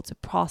been able to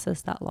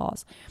process that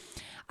loss.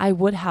 I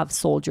would have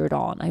soldiered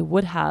on. I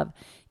would have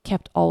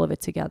kept all of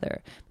it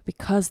together.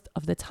 Because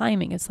of the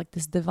timing, it's like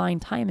this divine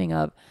timing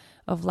of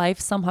life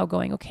somehow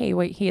going, okay,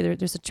 wait, hey,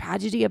 there's a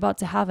tragedy about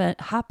to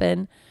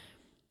happen.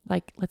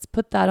 Like, let's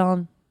put that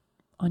on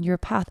your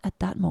path at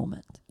that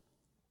moment.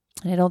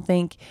 And I don't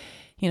think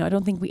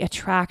we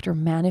attract or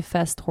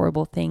manifest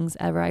horrible things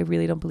ever. I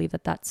really don't believe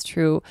that that's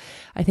true.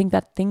 I think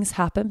that things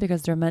happen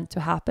because they're meant to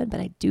happen. But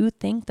I do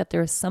think that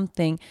there is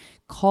something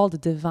called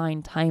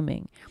divine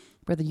timing,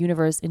 where the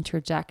universe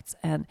interjects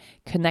and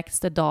connects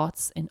the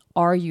dots in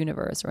our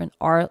universe or in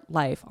our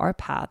life, our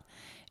path,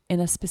 in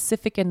a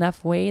specific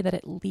enough way that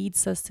it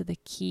leads us to the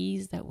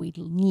keys that we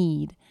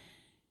need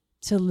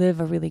to live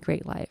a really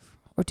great life,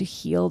 or to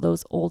heal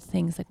those old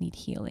things that need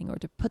healing, or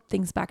to put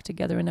things back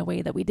together in a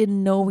way that we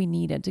didn't know we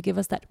needed, to give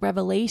us that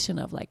revelation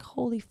of like,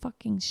 holy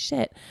fucking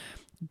shit,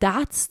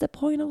 that's the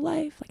point of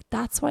life. Like,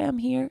 that's why I'm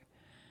here.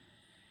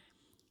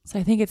 So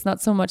I think it's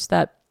not so much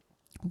that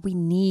we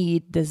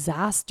need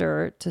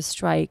disaster to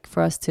strike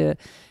for us to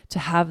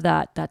have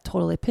that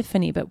total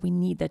epiphany, but we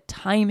need the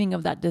timing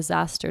of that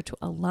disaster to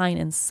align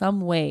in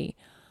some way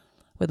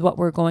with what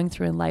we're going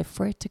through in life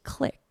for it to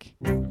click.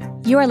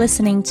 You are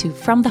listening to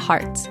From the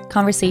Heart,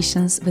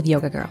 Conversations with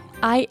Yoga Girl.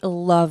 I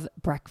love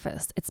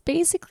breakfast. It's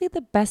basically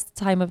the best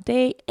time of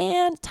day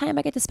and time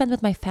I get to spend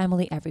with my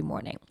family every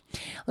morning.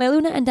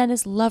 Luna and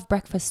Dennis love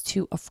breakfast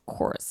too, of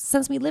course.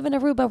 Since we live in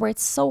Aruba where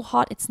it's so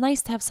hot, it's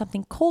nice to have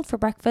something cold for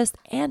breakfast,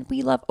 and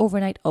we love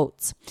overnight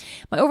oats.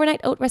 My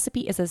overnight oat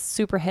recipe is a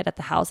super hit at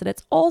the house, and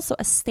it's also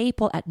a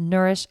staple at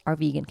Nourish, our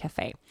vegan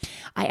cafe.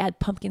 I add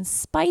pumpkin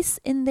spice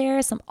in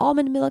there, some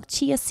almond milk,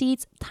 chia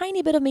seeds,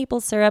 tiny bit of maple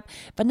syrup,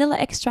 vanilla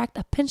extract,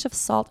 a pinch of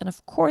salt, and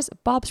of course,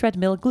 Bob's Red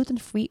Mill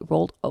gluten-free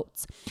rolled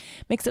oats.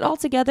 Mix it all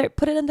together,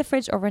 put it in the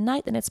fridge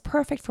overnight, and it's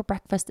perfect for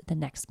breakfast the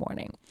next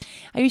morning.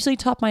 I usually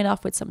top mine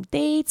off with some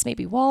dates,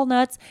 maybe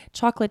walnuts,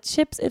 chocolate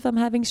chips if I'm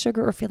having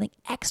sugar or feeling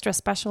extra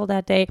special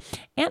that day,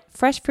 and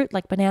fresh fruit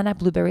like banana,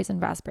 blueberries,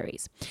 and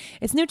raspberries.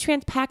 It's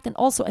nutrient-packed and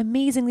also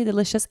amazingly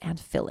delicious and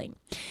filling.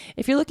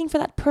 If you're looking for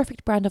that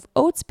perfect brand of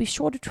oats, be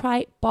sure to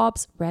try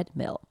Bob's Red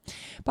Mill.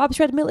 Bob's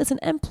Red Mill is an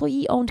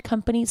employee-owned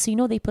company, so you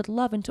know they put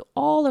love into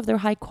all of their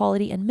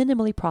high-quality and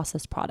minimally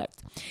processed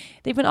products.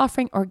 They've been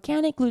offering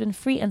organic,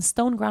 gluten-free, and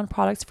stone ground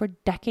products for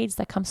decades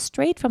that come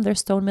straight from their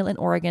stone mill in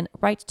Oregon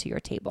right to your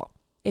table.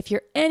 If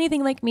you're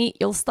anything like me,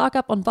 you'll stock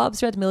up on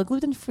Bob's Red Mill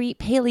gluten-free,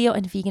 paleo,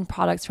 and vegan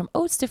products from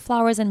oats to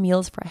flours and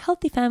meals for a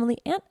healthy family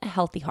and a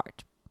healthy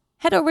heart.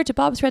 Head over to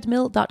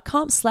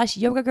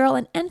bobsredmill.com/yogagirl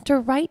and enter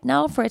right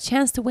now for a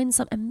chance to win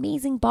some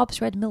amazing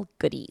Bob's Red Mill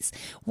goodies.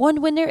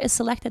 One winner is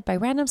selected by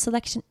random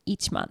selection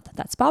each month.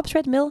 That's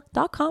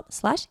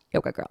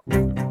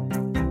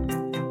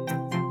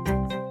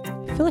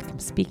bobsredmill.com/yogagirl. I feel like I'm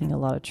speaking a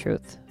lot of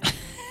truth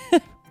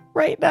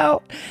right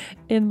now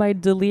in my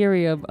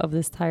delirium of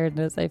this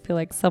tiredness. I feel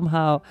like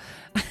somehow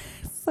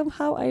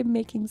I'm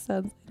making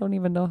sense. I don't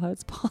even know how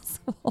it's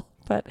possible,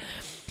 but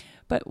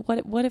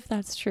what if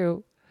that's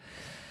true?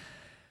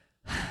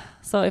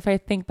 So if I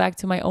think back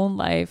to my own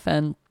life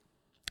and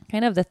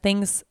kind of the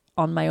things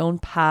on my own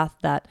path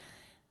that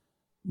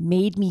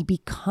made me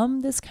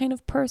become this kind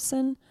of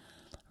person,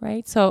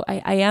 right? So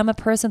I am a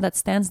person that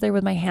stands there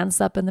with my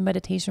hands up in the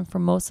meditation for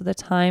most of the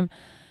time.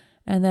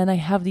 And then I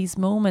have these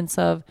moments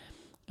of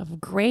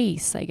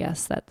grace, I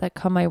guess, that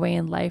come my way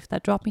in life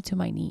that drop me to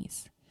my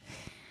knees.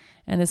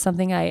 And it's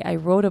something I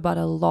wrote about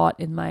a lot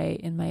in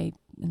my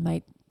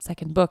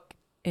second book,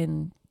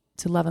 in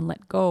To Love and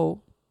Let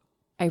Go.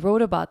 I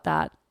wrote about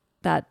that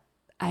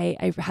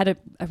I had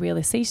a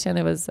realization.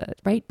 It was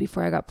right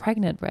before I got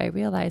pregnant, where I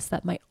realized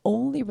that my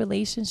only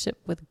relationship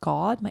with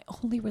God, my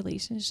only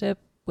relationship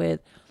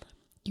with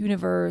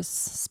universe,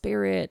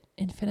 spirit,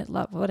 infinite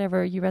love,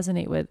 whatever you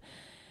resonate with,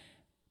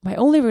 my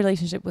only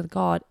relationship with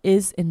God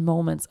is in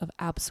moments of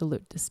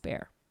absolute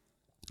despair.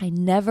 I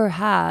never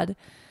had,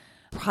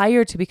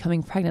 prior to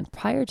becoming pregnant,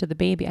 prior to the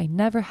baby, I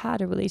never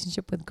had a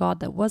relationship with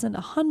God that wasn't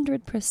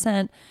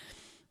 100%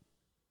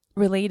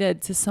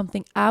 related to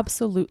something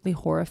absolutely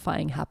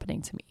horrifying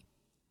happening to me.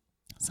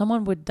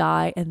 Someone would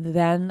die and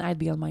then I'd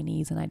be on my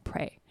knees and I'd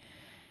pray,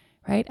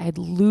 right? I'd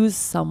lose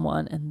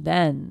someone and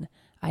then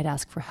I'd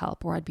ask for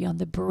help, or I'd be on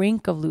the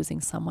brink of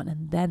losing someone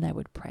and then I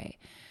would pray.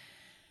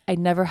 I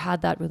never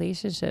had that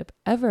relationship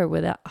ever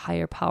with a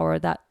higher power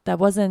that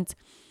wasn't,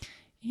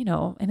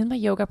 and in my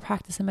yoga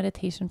practice and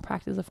meditation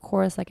practice, of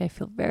course, like I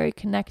feel very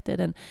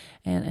connected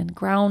and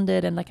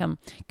grounded, and like I'm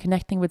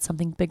connecting with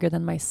something bigger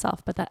than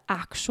myself. But that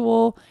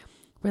actual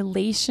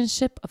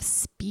relationship of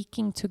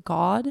speaking to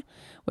God,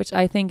 which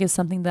I think is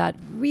something that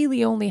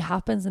really only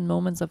happens in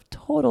moments of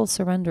total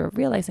surrender, of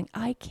realizing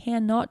I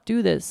cannot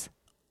do this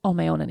on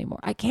my own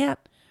anymore. I can't.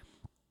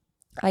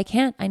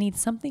 I need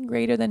something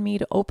greater than me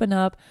to open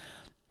up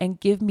and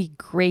give me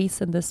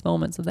grace in this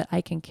moment so that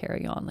I can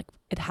carry on. Like,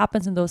 it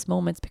happens in those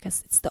moments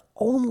because it's the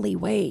only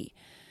way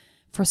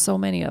for so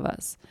many of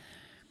us.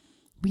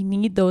 We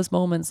need those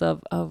moments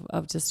of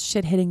just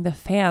shit hitting the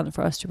fan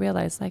for us to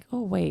realize, like,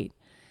 oh, wait,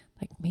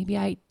 like maybe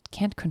I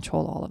can't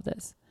control all of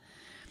this.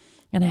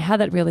 And I had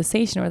that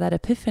realization, or that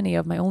epiphany,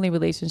 of my only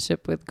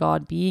relationship with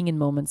God being in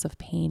moments of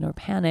pain or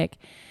panic.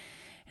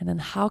 And then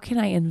how can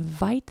I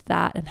invite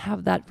that and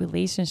have that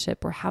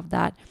relationship, or have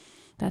that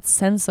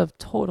sense of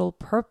total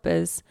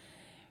purpose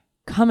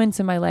come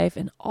into my life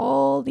in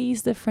all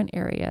these different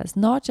areas,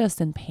 not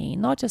just in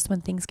pain, not just when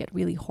things get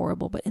really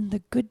horrible, but in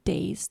the good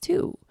days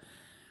too,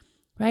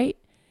 right?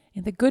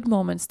 In the good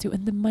moments too,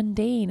 in the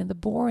mundane, in the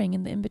boring,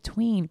 in the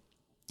in-between.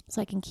 So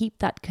I can keep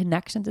that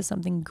connection to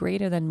something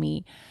greater than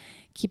me,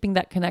 keeping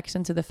that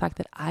connection to the fact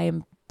that I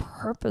am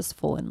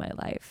purposeful in my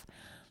life,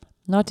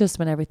 not just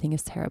when everything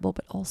is terrible,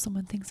 but also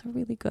when things are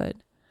really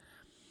good.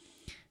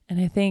 And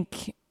I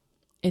think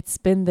it's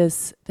been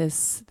this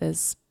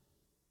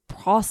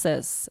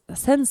process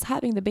since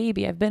having the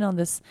baby. I've been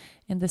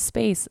in this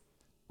space,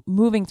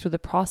 moving through the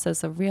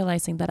process of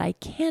realizing that I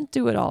can't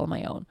do it all on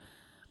my own.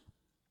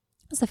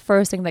 That's the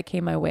first thing that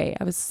came my way.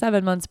 I was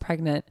 7 months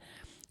pregnant,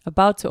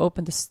 about to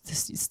open the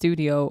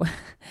studio,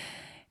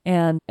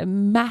 and a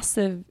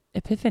massive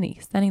epiphany,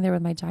 standing there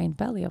with my giant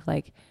belly of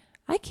like,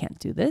 I can't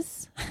do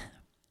this.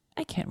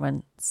 I can't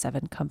run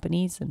 7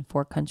 companies in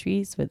 4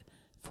 countries with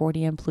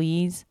 40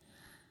 employees.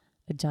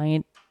 A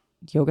giant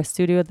yoga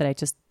studio that I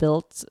just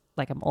built.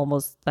 Like, I'm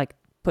almost like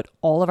put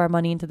all of our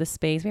money into the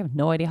space. We have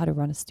no idea how to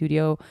run a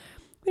studio.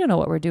 We don't know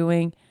what we're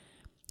doing.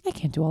 I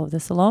can't do all of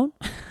this alone.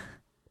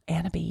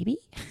 And a baby?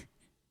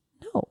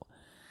 No.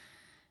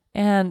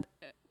 And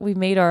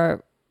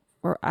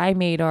I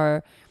made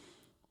our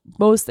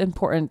most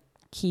important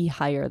key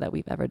hire that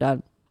we've ever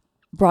done,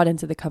 brought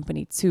into the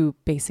company to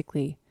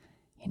basically,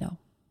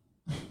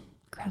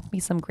 grant me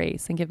some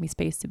grace and give me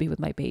space to be with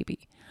my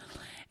baby.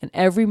 And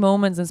every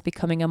moment since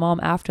becoming a mom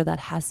after that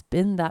has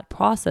been that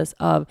process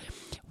of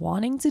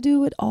wanting to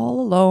do it all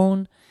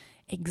alone,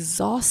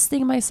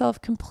 exhausting myself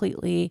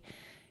completely,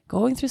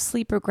 going through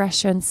sleep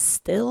regression,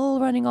 still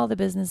running all the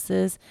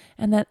businesses,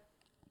 and then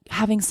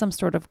having some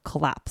sort of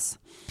collapse.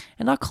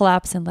 And not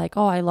collapse in like,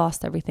 oh, I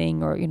lost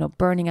everything, or,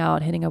 burning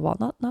out, hitting a wall.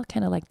 Not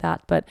kind of like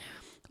that, but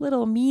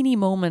little mini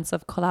moments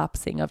of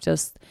collapsing, of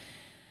just,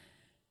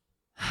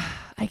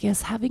 I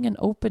guess, having an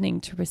opening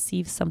to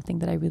receive something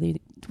that I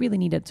really, really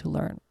needed to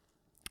learn.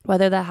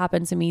 Whether that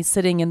happened to me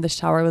sitting in the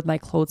shower with my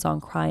clothes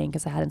on crying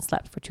because I hadn't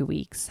slept for 2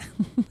 weeks.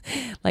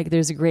 Like,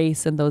 there's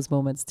grace in those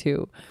moments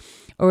too.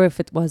 Or if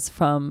it was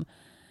from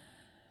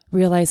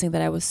realizing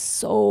that I was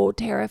so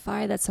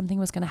terrified that something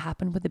was going to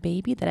happen with the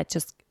baby that it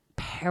just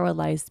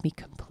paralyzed me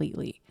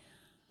completely.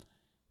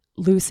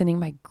 Loosening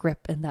my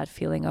grip in that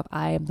feeling of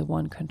I am the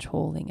one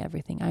controlling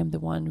everything. I'm the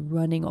one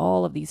running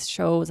all of these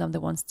shows. I'm the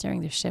one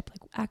steering the ship.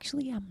 Like,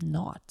 actually, I'm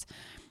not.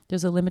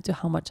 There's a limit to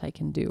how much I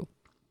can do.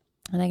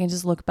 And I can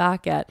just look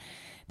back at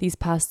these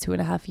past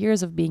 2.5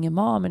 years of being a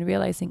mom and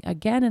realizing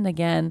again and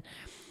again,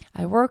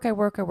 I work. And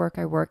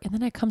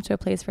then I come to a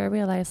place where I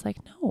realize, like,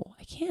 no,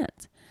 I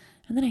can't.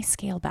 And then I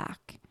scale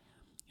back.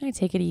 And I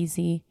take it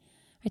easy.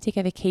 I take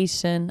a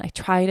vacation. I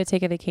try to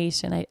take a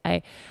vacation.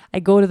 I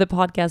go to the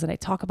podcast and I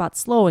talk about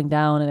slowing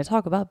down and I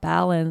talk about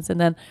balance.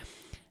 And then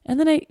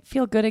I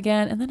feel good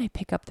again. And then I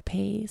pick up the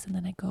pace, and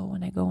then I go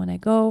and I go and I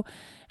go.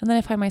 And then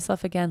I find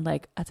myself again,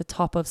 like at the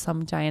top of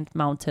some giant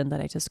mountain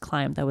that I just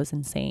climbed that was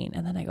insane.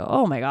 And then I go,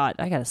 oh my God,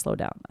 I got to slow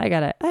down. I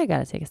gotta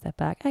take a step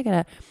back. I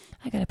gotta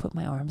put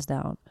my arms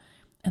down.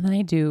 And then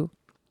I do,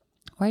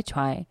 or I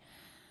try.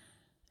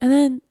 And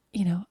then,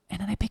 and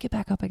then I pick it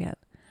back up again.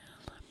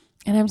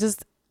 And I'm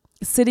just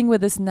sitting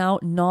with this now,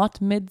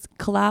 not mid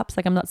collapse.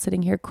 Like, I'm not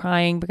sitting here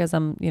crying because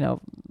I'm,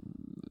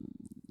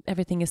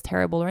 everything is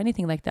terrible or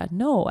anything like that.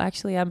 No,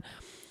 actually, I'm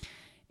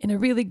in a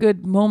really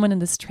good moment in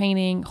this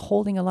training,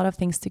 holding a lot of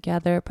things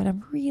together, but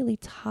I'm really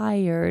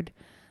tired,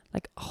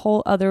 like a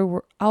whole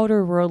other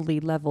outer worldly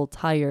level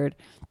tired,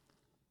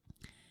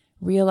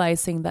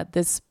 realizing that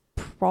this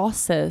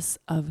process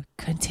of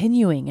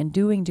continuing and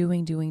doing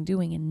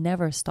and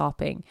never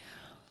stopping,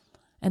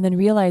 and then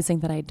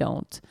realizing that I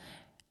don't.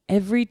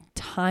 Every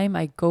time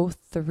I go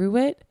through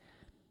it,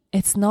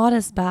 it's not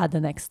as bad the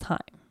next time.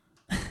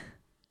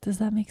 Does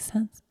that make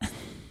sense?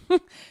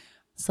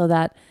 So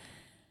that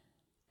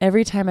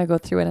every time I go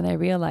through it and I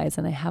realize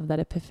and I have that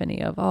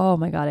epiphany of, oh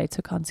my God, I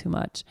took on too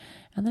much.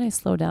 And then I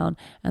slow down.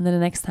 And then the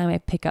next time I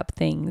pick up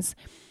things,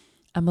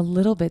 I'm a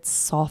little bit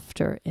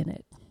softer in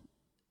it.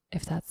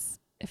 If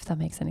that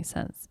makes any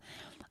sense.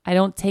 I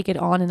don't take it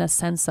on in a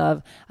sense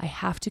of I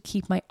have to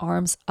keep my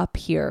arms up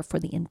here for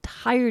the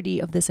entirety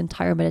of this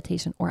entire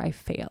meditation or I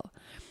fail.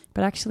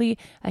 But actually,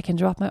 I can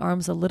drop my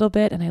arms a little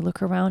bit and I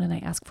look around and I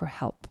ask for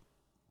help.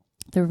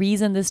 The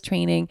reason this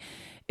training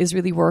is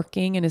really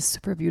working and is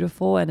super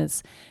beautiful and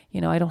is,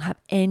 I don't have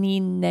any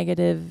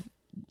negative,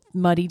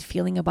 muddied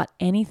feeling about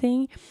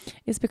anything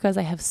is because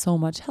I have so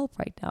much help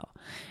right now.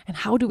 And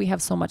how do we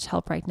have so much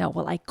help right now?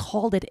 Well, I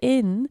called it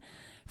in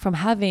from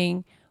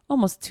having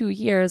almost 2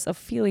 years of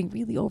feeling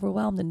really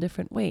overwhelmed in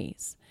different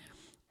ways.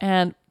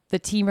 And the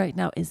team right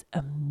now is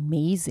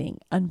amazing,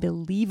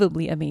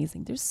 unbelievably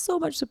amazing. There's so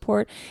much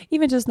support.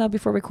 Even just now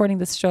before recording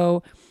this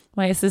show,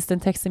 my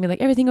assistant texted me like,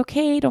 everything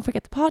okay? Don't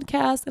forget the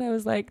podcast. And I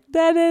was like,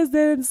 Dennis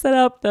didn't set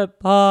up the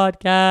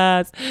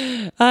podcast.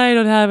 I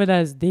don't have an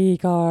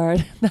SD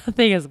card.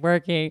 Nothing is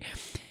working.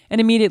 And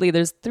immediately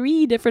there's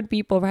 3 different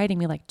people writing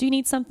me like, do you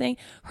need something?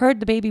 Heard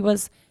the baby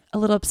was a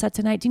little upset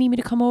tonight. Do you need me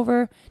to come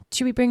over?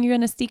 Should we bring you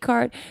an SD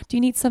card? Do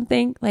you need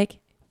something? Like,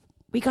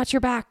 we got your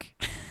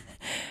back.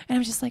 And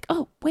I'm just like,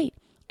 oh, wait,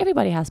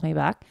 everybody has my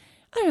back.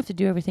 I don't have to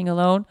do everything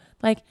alone.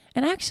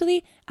 And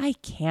actually, I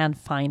can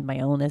find my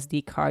own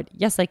SD card.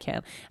 Yes, I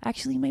can.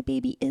 Actually, my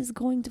baby is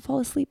going to fall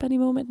asleep any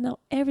moment now.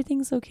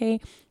 Everything's okay.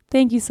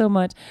 Thank you so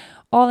much.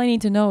 All I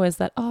need to know is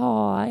that,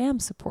 I am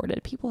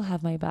supported. People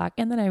have my back.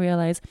 And then I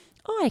realize,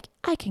 I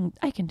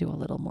can do a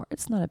little more.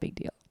 It's not a big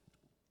deal.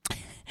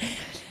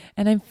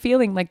 And I'm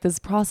feeling like this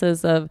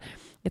process of,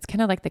 it's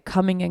kind of like the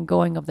coming and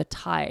going of the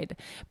tide.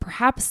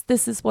 Perhaps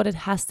this is what it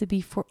has to be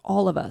for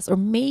all of us. Or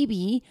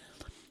maybe,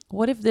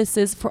 what if this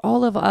is for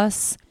all of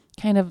us,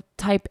 kind of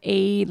type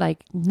A,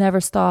 like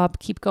never stop,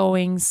 keep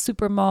going,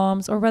 super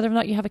moms, or whether or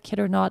not you have a kid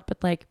or not, but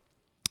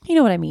you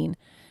know what I mean?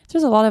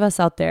 There's a lot of us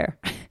out there.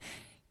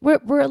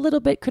 We're a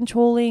little bit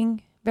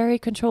controlling, very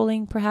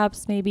controlling,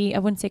 perhaps, maybe. I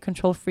wouldn't say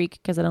control freak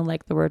because I don't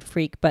like the word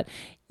freak, but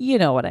you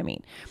know what I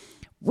mean.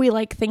 We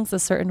like things a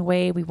certain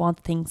way. We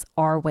want things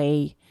our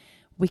way.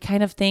 We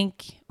kind of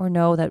think or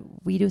know that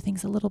we do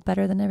things a little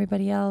better than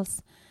everybody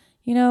else.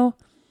 We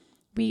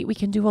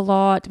can do a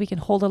lot. We can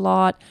hold a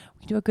lot.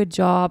 We do a good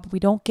job. We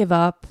don't give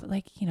up.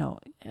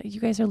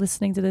 You guys are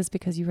listening to this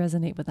because you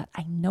resonate with that.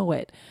 I know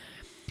it.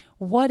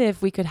 What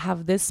if we could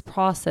have this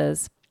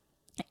process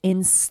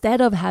instead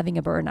of having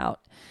a burnout,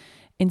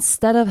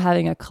 instead of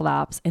having a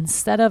collapse,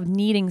 instead of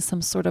needing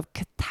some sort of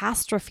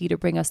catastrophe to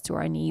bring us to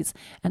our knees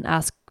and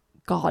ask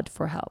God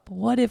for help?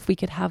 What if we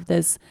could have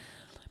this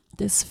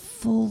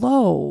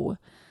flow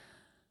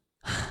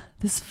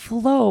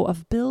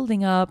of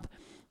building up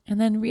and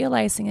then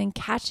realizing and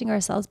catching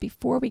ourselves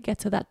before we get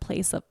to that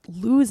place of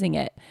losing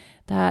it,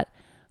 that,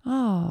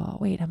 oh,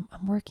 wait, I'm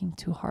working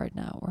too hard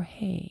now, or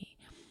hey,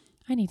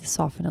 I need to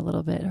soften a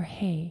little bit, or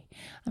hey,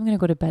 I'm going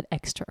to go to bed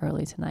extra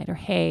early tonight, or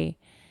hey,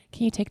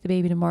 can you take the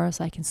baby tomorrow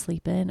so I can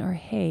sleep in, or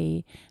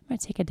hey, I'm going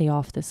to take a day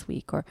off this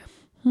week, or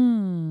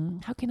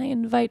how can I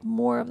invite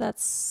more of that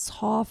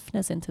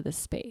softness into this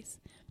space?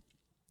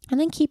 And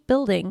then keep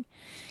building,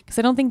 because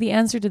I don't think the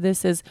answer to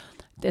this is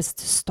to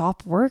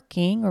stop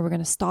working, or we're going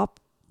to stop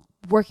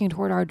working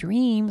toward our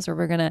dreams, or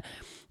we're going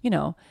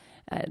to,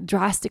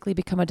 drastically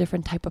become a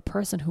different type of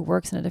person who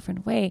works in a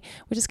different way,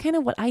 which is kind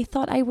of what I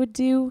thought I would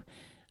do.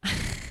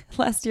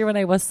 Last year when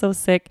I was so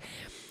sick,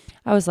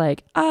 I was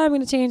like, I'm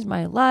going to change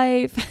my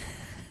life.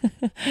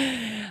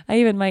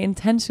 My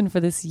intention for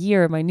this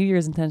year, my New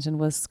Year's intention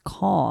was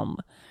calm,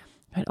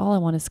 right? All I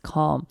want is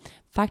calm.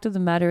 Fact of the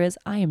matter is,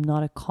 I am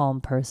not a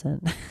calm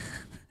person.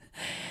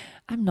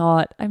 I'm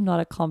not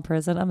a calm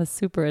person. I'm a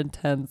super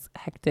intense,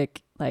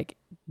 hectic,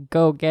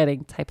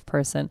 go-getting type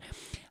person.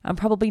 I'm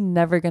probably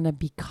never going to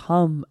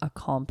become a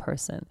calm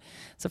person.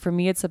 So for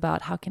me, it's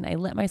about how can I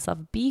let myself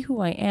be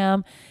who I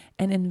am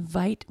and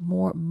invite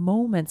more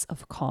moments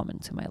of calm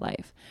into my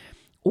life,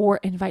 or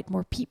invite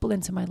more people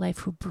into my life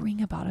who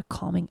bring about a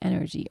calming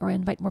energy, or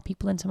invite more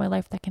people into my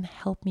life that can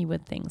help me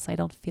with things so I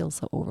don't feel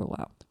so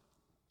overwhelmed.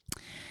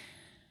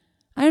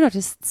 I don't know,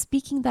 just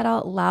speaking that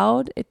out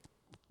loud, it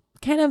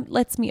kind of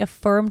lets me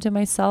affirm to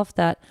myself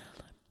that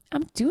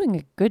I'm doing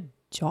a good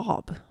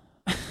job.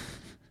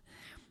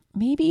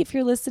 Maybe if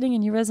you're listening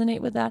and you resonate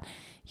with that,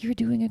 you're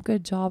doing a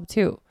good job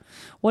too.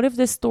 What if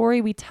this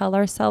story we tell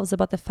ourselves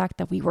about the fact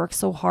that we work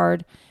so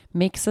hard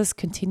makes us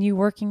continue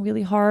working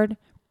really hard?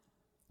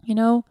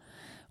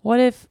 What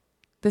if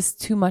this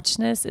too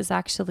muchness is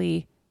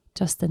actually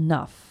just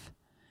enough,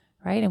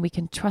 right? And we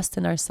can trust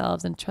in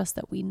ourselves and trust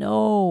that we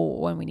know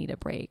when we need a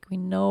break. We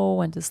know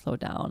when to slow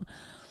down.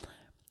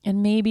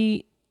 And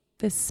maybe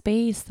this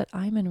space that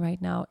I'm in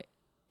right now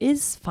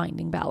is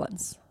finding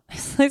balance.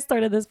 I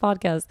started this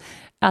podcast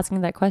asking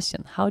that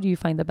question. How do you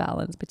find the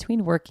balance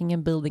between working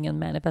and building and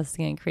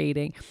manifesting and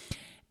creating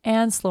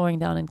and slowing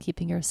down and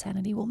keeping your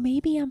sanity? Well,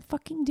 maybe I'm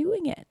fucking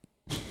doing it.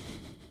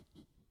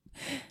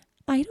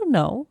 I don't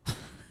know.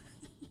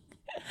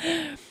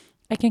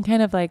 I can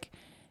kind of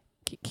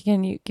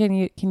Can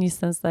you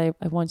sense that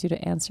I want you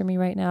to answer me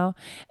right now?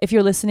 If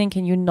you're listening,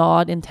 can you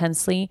nod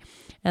intensely?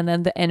 And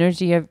then the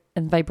energy of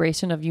and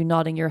vibration of you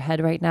nodding your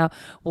head right now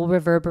will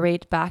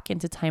reverberate back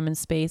into time and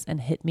space and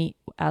hit me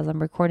as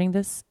I'm recording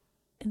this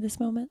in this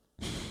moment.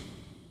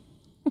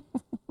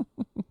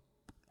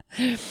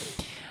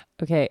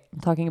 Okay, I'm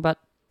talking about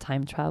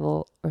time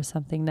travel or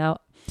something now,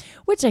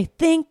 which I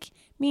think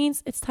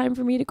means it's time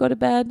for me to go to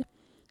bed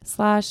 /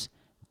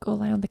 go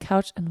lie on the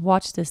couch and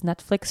watch this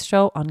Netflix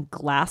show on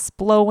glass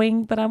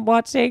blowing that I'm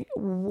watching.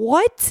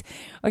 What?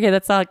 Okay,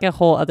 that's not like a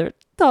whole other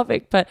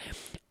topic, but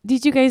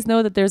did you guys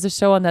know that there's a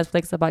show on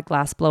Netflix about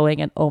glass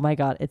blowing? And oh my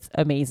God, it's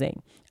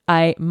amazing.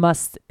 I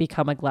must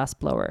become a glass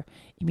blower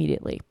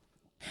immediately.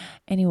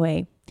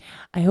 Anyway,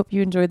 I hope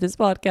you enjoyed this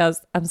podcast.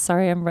 I'm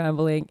sorry I'm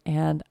rambling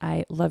and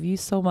I love you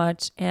so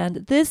much.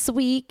 And this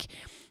week,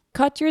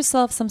 cut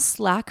yourself some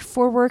slack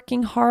for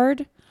working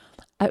hard.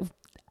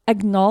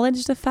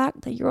 Acknowledge the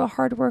fact that you're a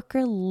hard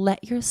worker.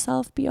 Let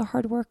yourself be a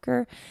hard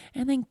worker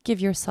and then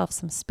give yourself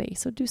some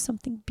space. So do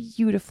something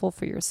beautiful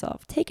for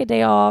yourself. Take a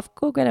day off,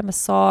 go get a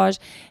massage,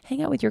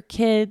 hang out with your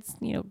kids,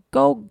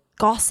 go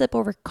gossip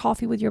over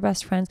coffee with your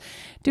best friends.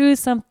 Do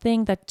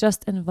something that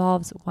just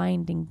involves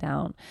winding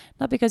down.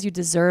 Not because you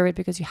deserve it,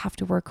 because you have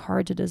to work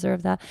hard to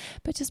deserve that,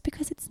 but just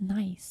because it's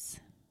nice.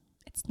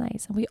 It's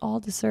nice. And we all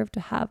deserve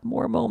to have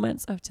more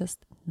moments of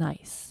just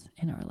nice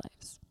in our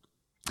lives.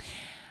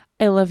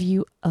 I love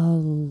you a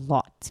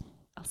lot.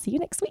 I'll see you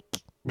next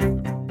week.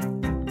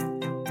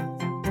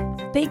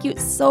 Thank you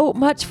so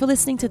much for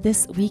listening to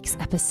this week's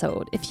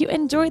episode. If you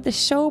enjoyed the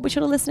show, be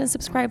sure to listen and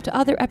subscribe to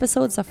other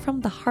episodes of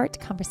From the Heart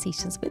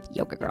Conversations with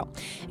Yoga Girl.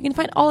 You can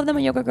find all of them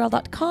on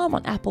yogagirl.com,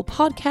 on Apple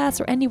Podcasts,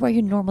 or anywhere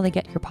you normally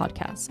get your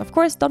podcasts. Of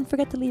course, don't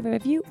forget to leave a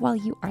review while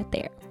you are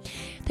there.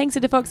 Thanks to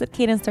the folks at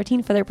Cadence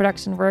 13 for their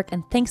production work,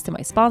 and thanks to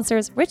my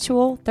sponsors,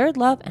 Ritual, Third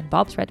Love, and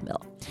Bob's Red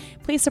Mill.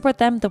 Please support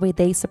them the way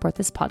they support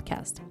this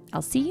podcast.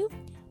 I'll see you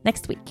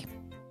next week.